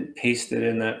 So it didn't paste it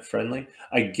in that friendly.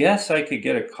 I guess I could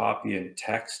get a copy in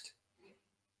text,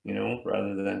 you know,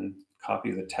 rather than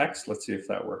copy the text. Let's see if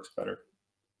that works better.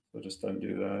 So just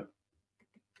undo that.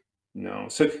 No.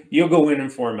 So you'll go in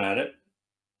and format it.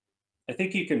 I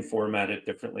think you can format it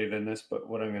differently than this, but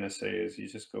what I'm going to say is you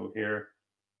just go here,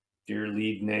 dear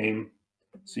lead name.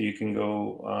 So you can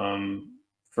go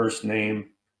first name,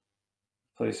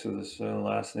 place of this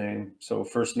last name. So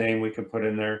first name we can put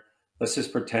in there. Let's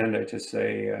just pretend I just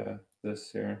say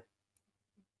this here.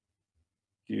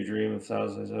 Do you dream of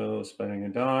thousands of spending a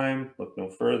dime? Look no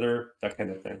further, that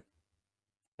kind of thing.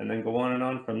 And then go on and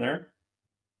on from there.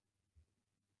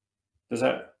 Does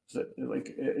that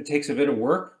like, it takes a bit of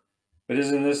work, but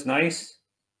isn't this nice?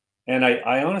 And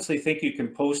I honestly think you can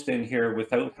post in here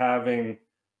without having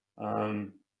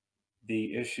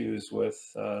the issues with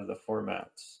the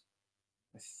formats.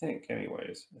 I think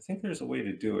anyways, I think there's a way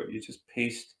to do it. You just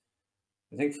paste,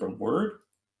 I think from Word.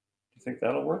 Do you think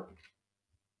that'll work?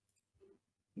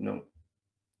 No.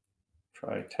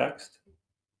 Try text.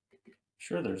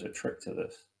 Sure, there's a trick to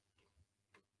this.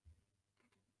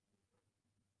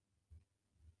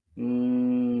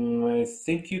 I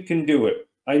think you can do it.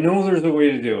 I know there's a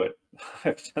way to do it.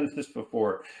 I've done this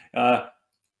before.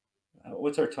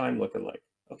 What's our time looking like?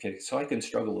 Okay, so I can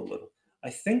struggle a little. I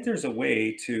think there's a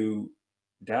way to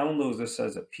download this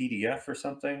as a PDF or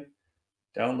something.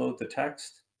 Download the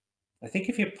text. I think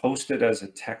if you post it as a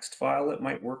text file, it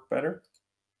might work better.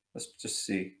 Let's just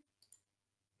see.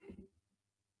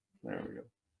 There we go.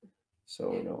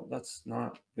 So no, that's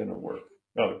not gonna work.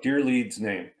 Oh, dear lead's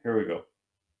name. Here we go.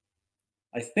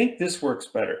 I think this works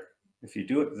better. If you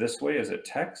do it this way as a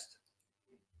text,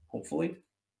 hopefully.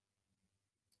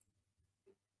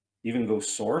 Even go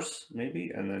source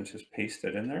maybe, and then just paste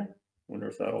it in there. Wonder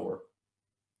if that'll work.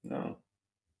 No.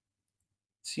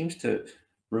 It seems to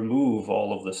remove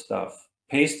all of the stuff.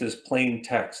 Paste as plain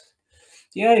text.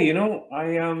 Yeah, you know,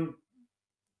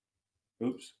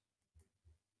 oops.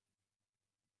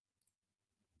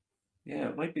 Yeah,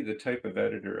 it might be the type of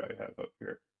editor I have up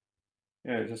here.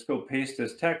 Yeah, just go paste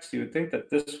as text. You would think that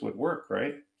this would work,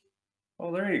 right?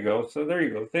 Oh, there you go. So there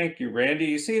you go. Thank you, Randy.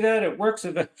 You see that? It works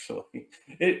eventually.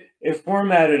 It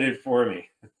formatted it for me.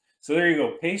 So there you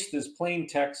go. Paste as plain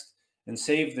text and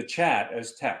save the chat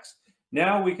as text.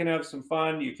 Now we can have some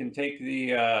fun. You can take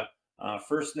the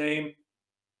first name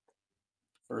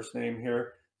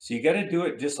here. So you got to do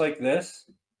it just like this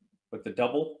with the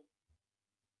double.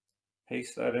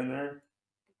 Paste that in there.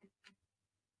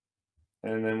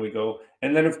 And then we go.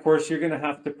 And then, of course, you're going to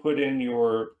have to put in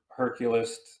your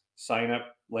Hercules sign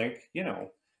up link, you know.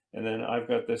 And then I've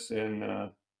got this in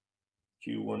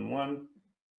Q11,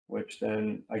 which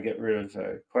then I get rid of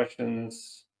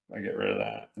questions. I get rid of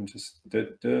that and just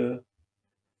duh.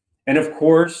 And of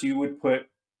course, you would put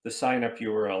the sign up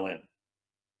URL in.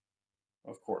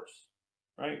 Of course,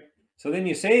 right? So then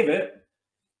you save it.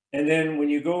 And then when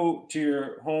you go to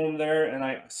your home there,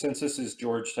 and since this is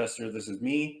George Tester, this is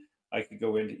me, I could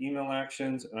go into email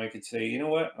actions and I could say, you know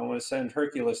what? I want to send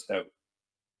Hercules out.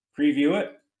 Preview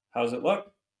it. How's it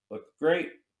look? Look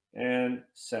great. And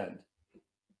send.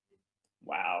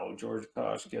 Wow, George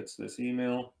Ghosh gets this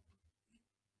email.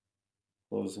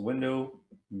 Close the window.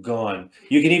 Gone.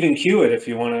 You can even queue it if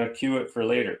you want to queue it for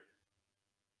later.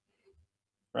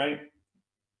 Right?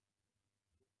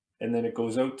 And then it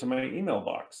goes out to my email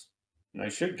box. And I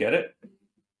should get it.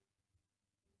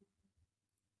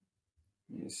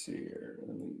 Let me see here.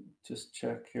 Let me just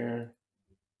check here.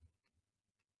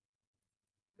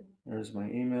 There's my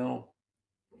email.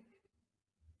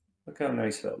 Look how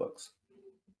nice that looks.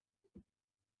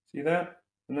 See that?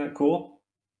 Isn't that cool?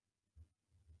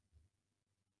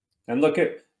 And look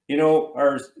at, you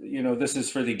know, this is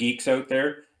for the geeks out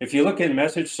there. If you look in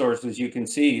message sources, you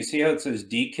see how it says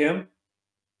DKIM,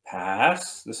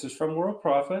 pass. This is from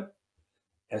Worldprofit.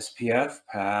 SPF,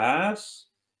 pass.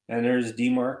 And there's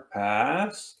DMARC,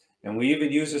 pass. And we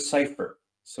even use a cipher.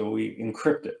 So we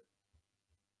encrypt it.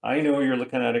 I know you're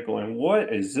looking at it going,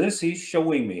 what is this he's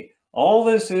showing me? All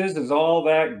this is all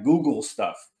that Google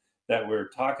stuff that we're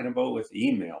talking about with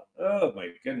email. Oh my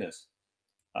goodness.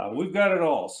 We've got it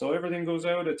all. So everything goes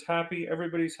out. It's happy.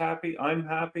 Everybody's happy. I'm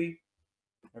happy.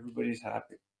 Everybody's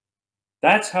happy.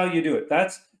 That's how you do it.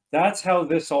 That's how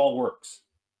this all works.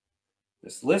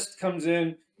 This list comes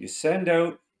in, you send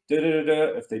out,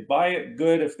 If they buy it,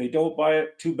 good. If they don't buy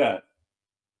it, too bad.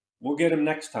 We'll get them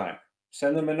next time.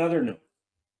 Send them another note.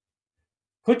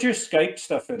 Put your Skype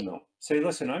stuff in though. Say,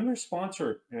 listen, I'm your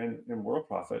sponsor in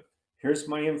Worldprofit. Here's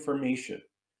my information.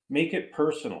 Make it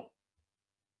personal,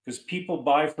 because people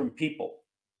buy from people.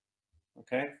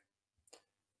 Okay.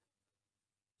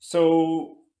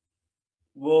 So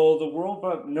will the world,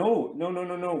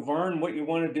 no, Varn, what you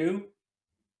want to do?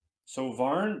 So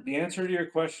Varn, the answer to your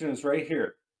question is right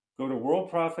here. Go to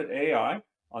Worldprofit AI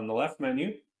on the left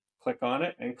menu, click on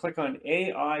it, and click on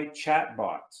AI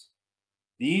chatbots.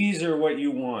 These are what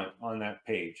you want on that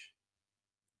page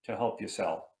to help you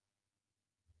sell.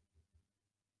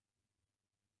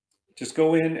 Just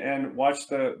go in and watch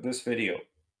this video.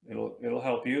 It'll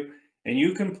help you. And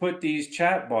you can put these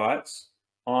chatbots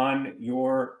on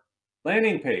your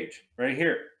landing page right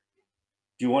here.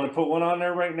 Do you want to put one on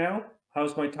there right now?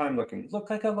 How's my time looking? Look,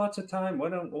 I got lots of time. Why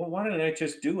don't I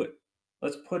just do it?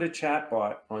 Let's put a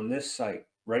chatbot on this site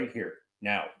right here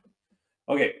now.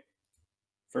 Okay.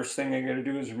 First thing I got to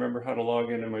do is remember how to log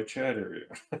into my chat area.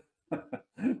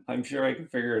 I'm sure I can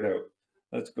figure it out.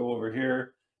 Let's go over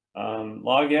here.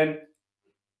 Log in.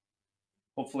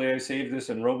 Hopefully I saved this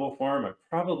in RoboForm. I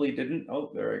probably didn't.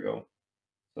 Oh, there I go.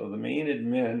 So the main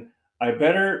admin, I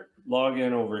better log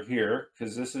in over here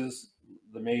because this is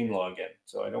the main login.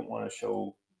 So I don't want to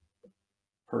show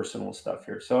personal stuff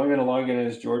here. So I'm going to log in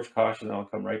as George Kosch and I'll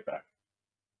come right back.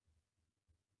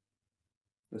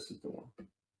 This is the one.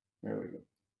 There we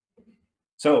go.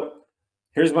 So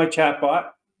here's my chat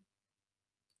bot.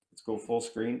 Let's go full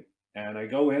screen. And I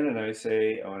go in and I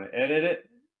say, I want to edit it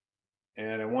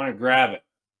and I want to grab it.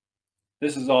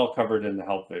 This is all covered in the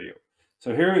help video.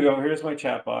 So here we go. Here's my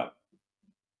chat bot.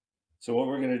 So what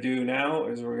we're going to do now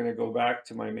is we're going to go back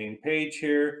to my main page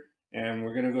here and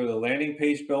we're going to go to the landing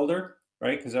page builder,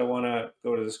 right? Because I want to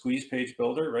go to the squeeze page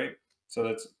builder, right? So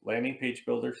that's landing page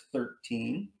builder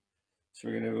 13. So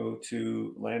we're going to go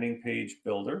to landing page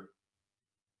builder.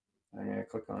 I'm going to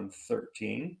click on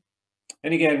 13.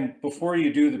 And again, before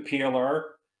you do the PLR,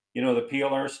 you know, the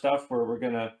PLR stuff where we're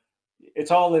going to, it's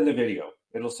all in the video.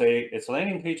 It'll say it's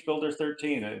landing page builder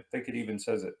 13. I think it even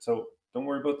says it. So don't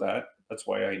worry about that. That's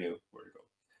why I knew where to go.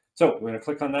 So we're going to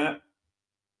click on that.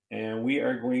 And we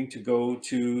are going to go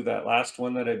to that last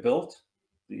one that I built.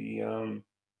 The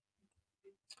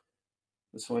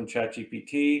this one,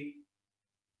 ChatGPT.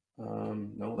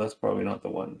 No, that's probably not the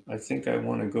one. I think I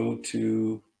want to go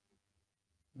to,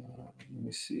 let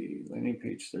me see, landing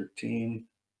page 13,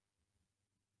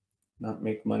 not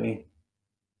make money.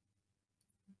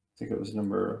 I think it was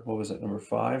number, what was it, number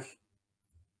 5?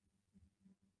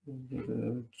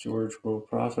 George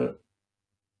Worldprofit.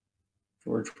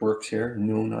 George works here.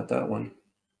 No, not that one.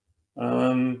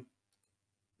 I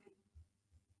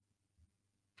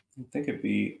think it'd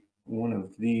be one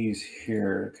of these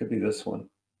here. It could be this one.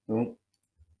 No.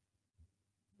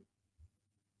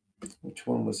 Which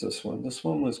one was this one? This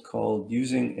one was called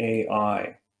Using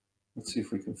AI. Let's see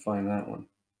if we can find that one.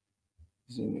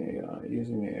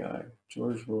 Using AI.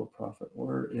 George Worldprofit.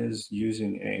 Where is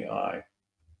Using AI?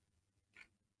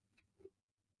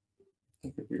 I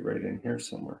think it'd be right in here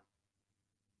somewhere.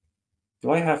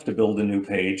 Do I have to build a new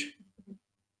page?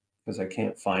 Because I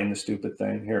can't find the stupid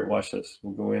thing. Here, watch this.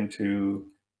 We'll go into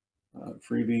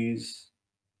freebies,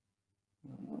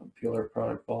 PLR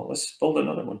product vault. Let's build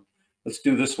another one. Let's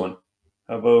do this one.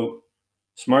 How about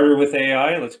Smarter with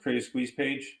AI? Let's create a squeeze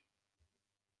page.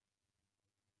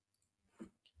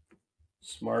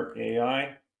 Smart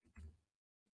AI.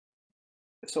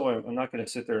 So I'm not going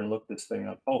to sit there and look this thing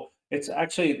up. Oh, it's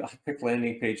actually, I picked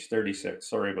landing page 36.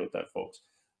 Sorry about that, folks.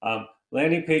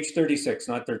 Landing page 36,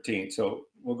 not 13. So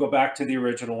we'll go back to the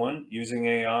original one, Using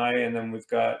AI, and then we've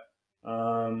got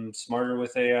Smarter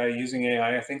with AI, Using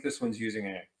AI. I think this one's Using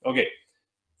AI. Okay,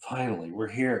 finally, we're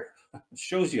here. It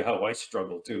shows you how I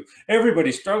struggle too.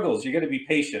 Everybody struggles. You got to be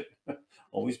patient.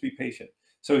 Always be patient.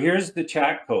 So here's the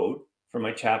chat code for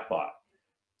my chat bot.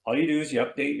 All you do is you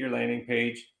update your landing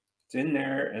page. It's in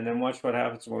there, and then watch what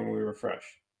happens when we refresh.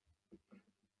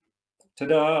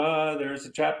 Ta-da! There's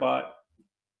the chat bot.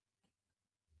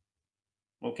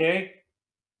 Okay,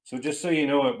 so just so you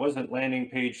know, it wasn't landing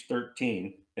page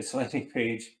 13. It's landing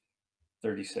page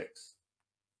 36.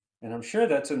 And I'm sure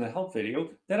that's in the help video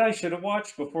that I should have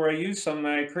watched before I used something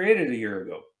I created a year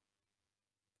ago.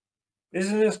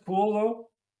 Isn't this cool though?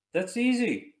 That's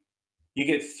easy. You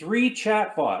get 3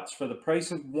 chatbots for the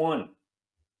price of 1.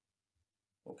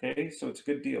 Okay, so it's a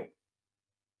good deal.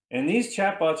 And these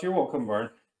chatbots, you're welcome, Varn.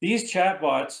 These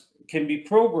chatbots can be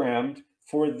programmed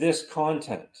for this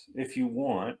content if you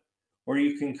want, or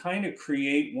you can kind of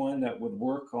create one that would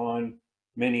work on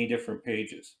many different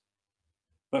pages.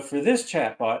 But for this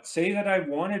chatbot, say that I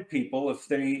wanted people, if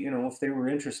they, if they were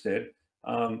interested,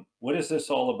 what is this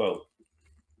all about?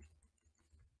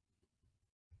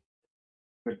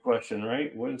 Good question,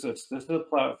 right? What is this? This is a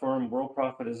platform.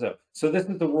 Worldprofit is up. So this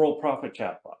is the Worldprofit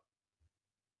chatbot.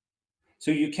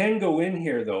 So you can go in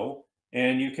here though,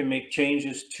 and you can make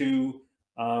changes to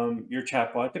your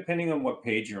chatbot depending on what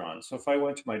page you're on. So if I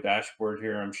went to my dashboard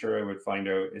here, I'm sure I would find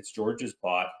out it's George's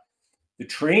bot. The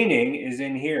training is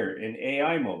in here in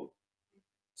AI mode.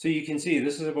 So you can see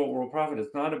this is about Worldprofit.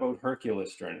 It's not about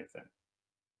Hercules or anything.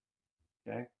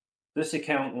 Okay. This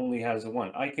account only has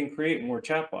one. I can create more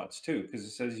chatbots too, because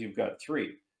it says you've got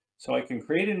 3. So I can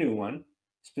create a new one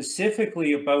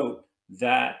specifically about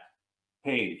that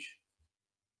page.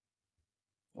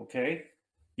 Okay.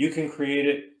 You can create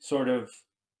it sort of,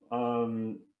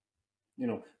 in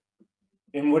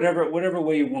whatever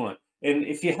way you want. And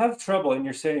if you have trouble and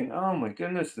you're saying, oh my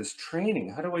goodness, this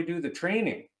training, how do I do the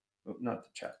training? Oh, not the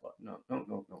chatbot. No.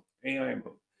 AI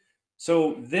mode.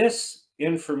 So this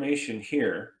information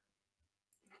here,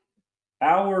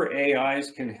 our AIs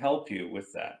can help you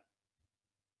with that.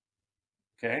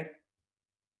 Okay?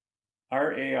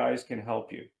 Our AIs can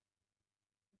help you.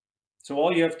 So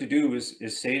all you have to do is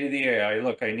say to the AI,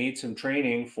 look, I need some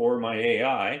training for my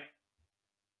AI.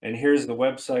 And here's the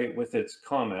website with its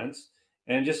comments.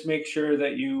 And just make sure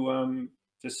that you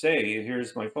just say,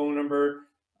 here's my phone number,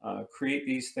 create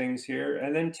these things here,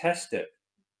 and then test it.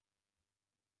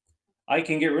 I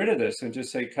can get rid of this and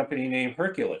just say company name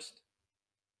Hercules.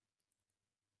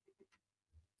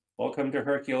 Welcome to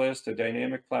Hercules, a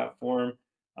dynamic platform.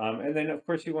 And then of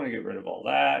course you want to get rid of all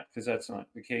that because that's not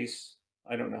the case.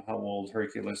 I don't know how old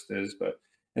Hercules is,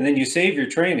 and then you save your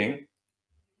training.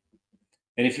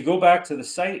 And if you go back to the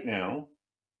site now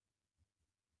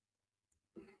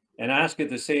and ask it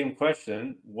the same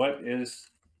question, what is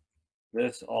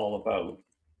this all about?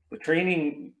 The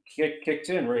training kicks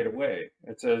in right away.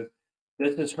 It says,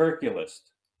 this is Hercules.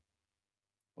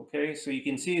 Okay, so you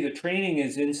can see the training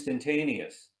is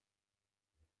instantaneous.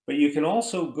 But you can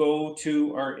also go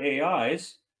to our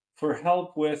AIs for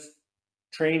help with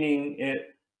training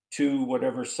it to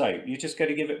whatever site. You just got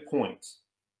to give it points.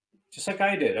 Just like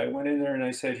I did. I went in there and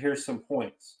I said, here's some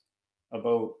points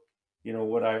about,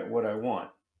 what I want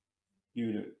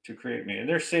you to create me. And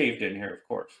they're saved in here, of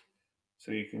course.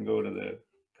 So you can go to the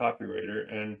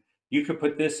copywriter and you could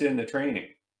put this in the training.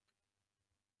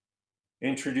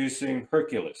 Introducing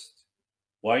Hercules.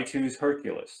 Why choose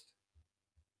Hercules?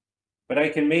 But I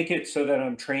can make it so that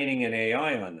I'm training an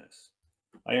AI on this.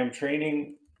 I am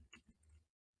training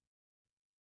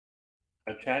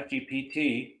a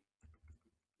ChatGPT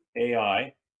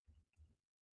AI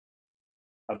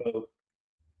about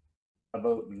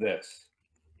this.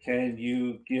 Can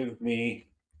you give me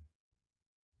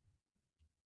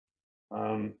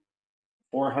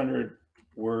 400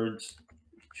 words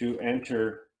to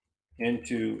enter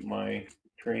into my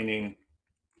training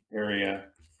area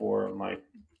for my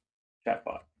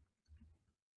chatbot?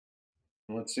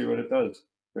 And let's see what it does.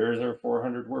 There's our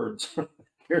 400 words.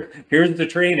 Here's the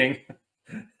training.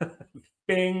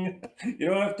 Bing. You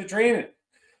don't have to train it.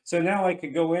 So now I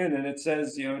could go in and it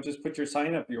says, just put your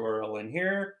sign up URL in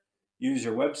here, use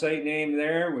your website name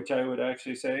there, which I would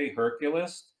actually say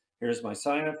Hercules. Here's my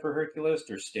sign up for Hercules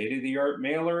or state-of-the-art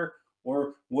mailer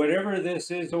or whatever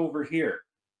this is over here.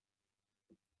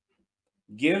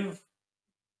 Give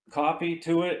copy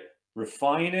to it,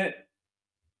 refine it,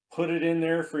 put it in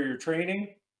there for your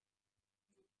training.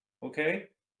 Okay.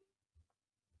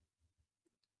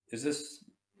 Is this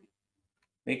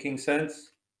making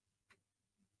sense?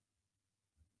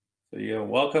 So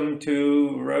welcome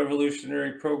to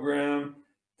revolutionary program.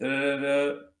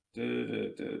 This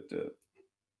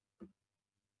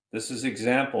is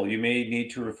example. You may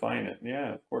need to refine it.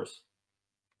 Yeah, of course.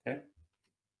 Okay.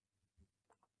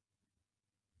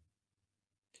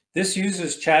 This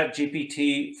uses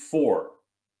ChatGPT 4,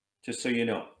 just so you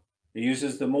know. It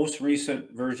uses the most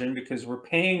recent version because we're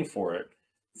paying for it.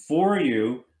 For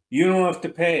you, you don't have to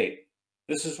pay.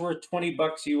 This is worth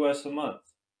 $20 US a month.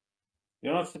 You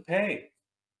don't have to pay.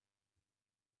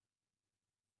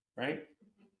 Right?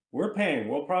 We're paying.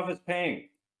 Worldprofit's paying.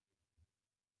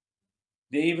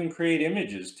 They even create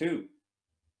images too.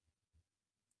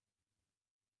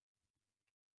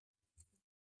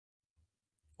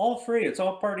 All free. It's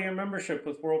all part of your membership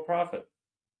with Worldprofit.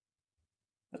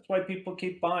 That's why people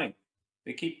keep buying.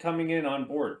 They keep coming in on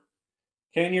board.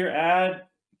 Can you add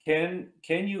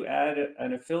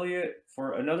an affiliate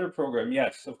for another program?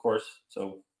 Yes, of course.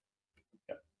 So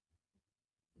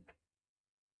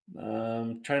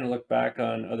Trying to look back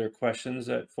on other questions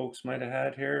that folks might have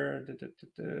had here.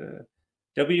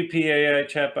 WPAI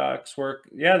chat box work.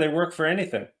 Yeah, they work for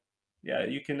anything. Yeah,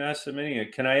 you can ask them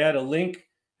anything. Can I add a link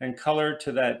and color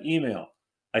to that email?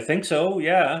 I think so.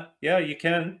 Yeah, you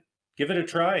can. Give it a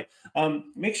try.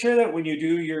 Make sure that when you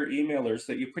do your emailers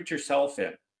that you put yourself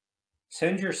in.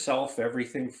 Send yourself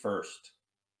everything first.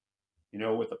 You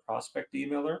know, with the prospect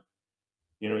emailer,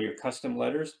 you know, your custom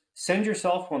letters, send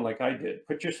yourself one like I did.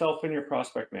 Put yourself in your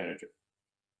prospect manager.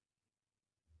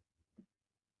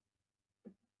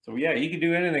 So yeah, you can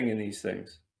do anything in these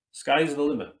things. Sky's the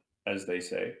limit, as they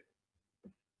say.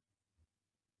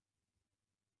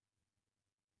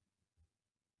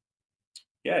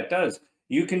 Yeah, it does.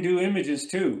 You can do images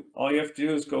too. All you have to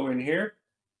do is go in here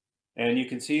and you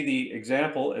can see the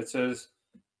example. It says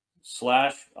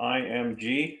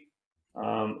 /img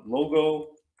logo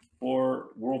for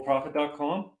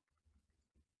worldprofit.com.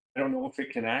 I don't know if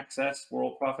it can access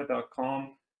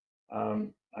worldprofit.com.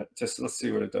 Just let's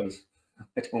see what it does.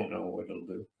 I don't know what it'll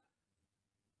do.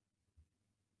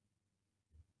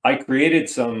 I created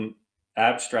some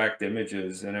abstract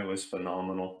images and it was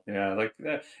phenomenal. Yeah, like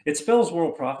that. It spells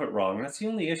World Profit wrong. That's the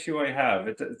only issue I have.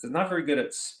 It's not very good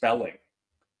at spelling.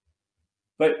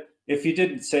 But if you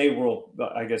didn't say world,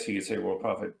 I guess you could say World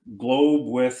Profit globe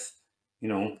with, you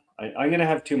know, I'm going to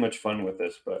have too much fun with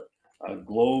this, but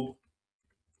globe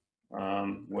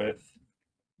with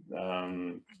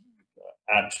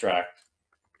abstract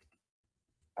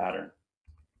pattern.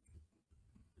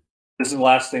 This is the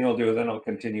last thing I'll do, then I'll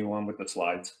continue on with the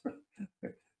slides.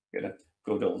 Gonna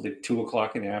go till 2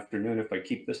 o'clock in the afternoon if I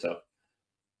keep this up.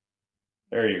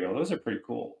 There you go. Those are pretty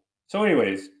cool. So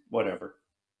anyways, whatever.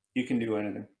 You can do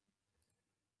anything.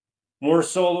 More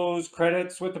solos,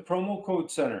 credits with the promo code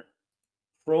center.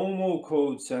 Promo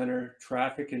code center,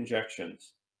 traffic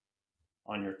injections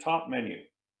on your top menu.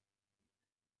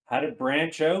 How to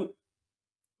branch out?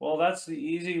 Well, that's the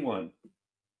easy one.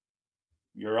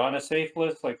 You're on a safe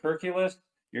list like Hercules,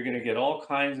 you're going to get all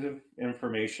kinds of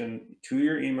information to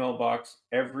your email box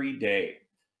every day.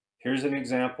 Here's an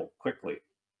example quickly.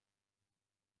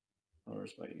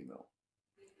 Where's my email?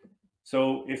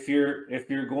 So if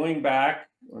you're going back,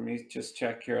 let me just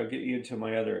check here. I'll get you into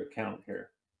my other account here.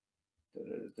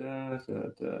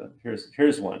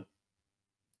 Here's one.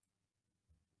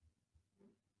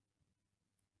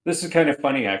 This is kind of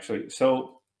funny actually.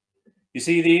 So you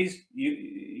see these,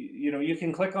 you know, you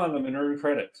can click on them and earn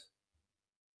credits,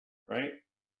 right?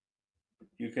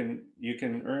 You can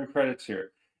earn credits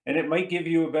here, and it might give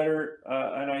you a better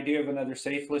an idea of another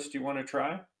safe list you want to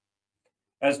try.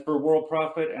 As per World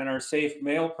Profit and our safe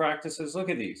mail practices, look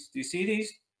at these. Do you see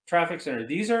these? Traffic Center.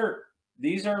 These are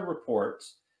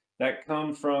reports that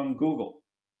come from Google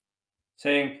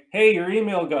saying, hey, your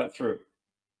email got through.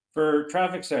 For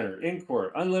Traffic Center,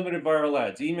 Incore, Unlimited Viral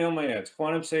Ads, Email My Ads,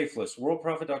 Quantum Safe List,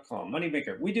 WorldProfit.com,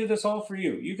 Moneymaker. We do this all for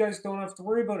you. You guys don't have to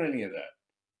worry about any of that.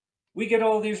 We get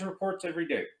all these reports every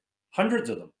day, hundreds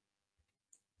of them,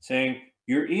 saying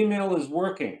your email is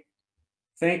working.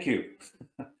 Thank you.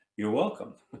 You're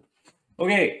welcome.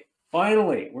 Okay,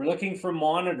 finally, we're looking for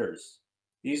monitors.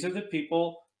 These are the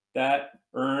people that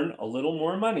earn a little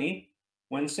more money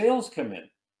when sales come in.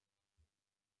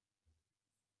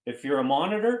 If you're a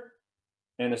monitor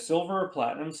and a silver or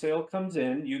platinum sale comes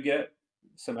in, you get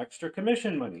some extra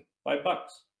commission money, $5.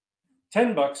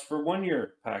 $10 for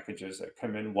 1-year packages that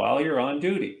come in while you're on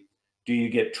duty. Do you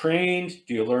get trained?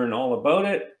 Do you learn all about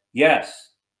it?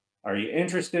 Yes. Are you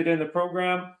interested in the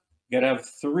program? You got to have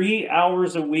 3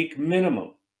 hours a week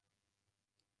minimum.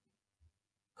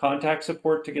 Contact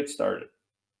support to get started.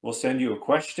 We'll send you a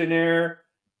questionnaire,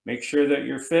 make sure that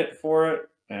you're fit for it,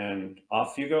 and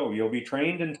off you go. You'll be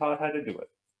trained and taught how to do it.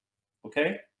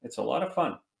 Okay? It's a lot of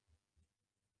fun.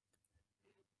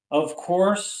 Of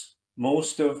course,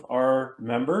 most of our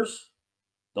members,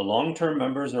 the long-term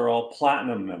members, are all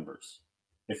platinum members.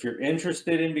 If you're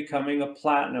interested in becoming a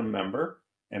platinum member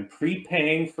and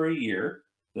prepaying for a year,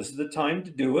 this is the time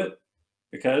to do it,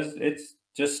 because it's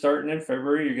just starting in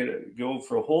February. You're going to go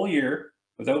for a whole year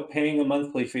without paying a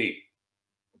monthly fee.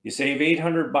 You save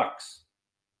 $800.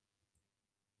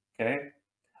 Okay.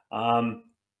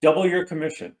 Double your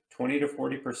commission, 20 to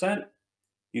 40%.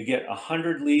 You get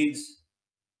 100 leads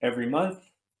every month,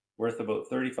 worth about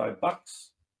 $35.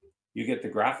 You get the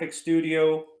graphic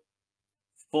studio,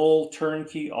 full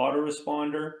turnkey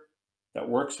autoresponder that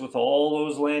works with all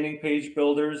those landing page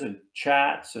builders and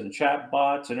chats and chat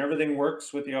bots, and everything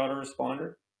works with the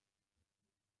autoresponder.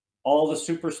 All the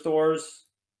superstores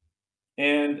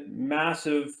and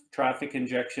massive traffic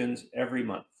injections every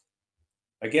month.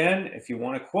 Again, if you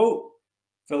want a quote,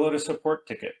 fill out a support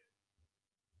ticket.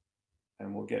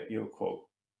 and we'll get you a quote.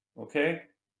 Okay?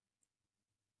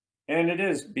 And it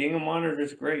is, being a monitor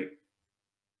is great.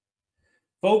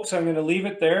 Folks, I'm going to leave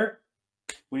it there.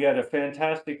 We had a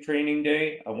fantastic training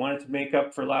day. I wanted to make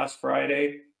up for last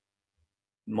Friday.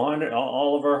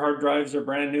 All of our hard drives are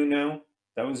brand new now.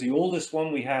 That was the oldest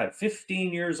one we had,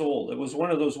 15 years old. It was one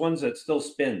of those ones that still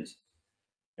spins.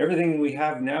 Everything we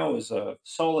have now is a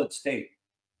solid state.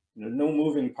 No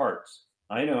moving parts.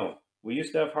 I know. We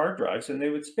used to have hard drives and they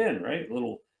would spin, right?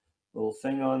 Little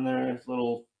thing on there,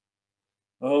 little,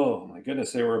 oh my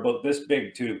goodness, they were about this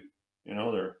big too.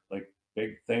 They're like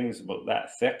big things about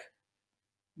that thick.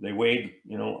 They weighed,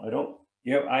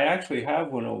 I actually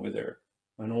have one over there,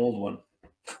 an old one.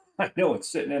 I know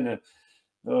it's sitting in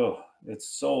it's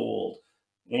so old.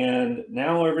 And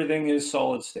now everything is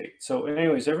solid state. So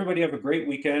anyways, everybody have a great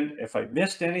weekend. If I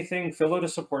missed anything, fill out a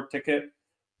support ticket.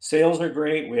 Sales are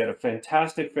great. We had a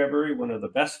fantastic February, one of the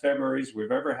best Februaries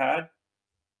we've ever had.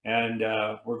 And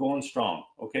we're going strong.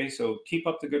 Okay, so keep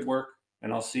up the good work,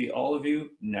 and I'll see all of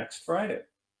you next Friday.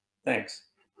 Thanks.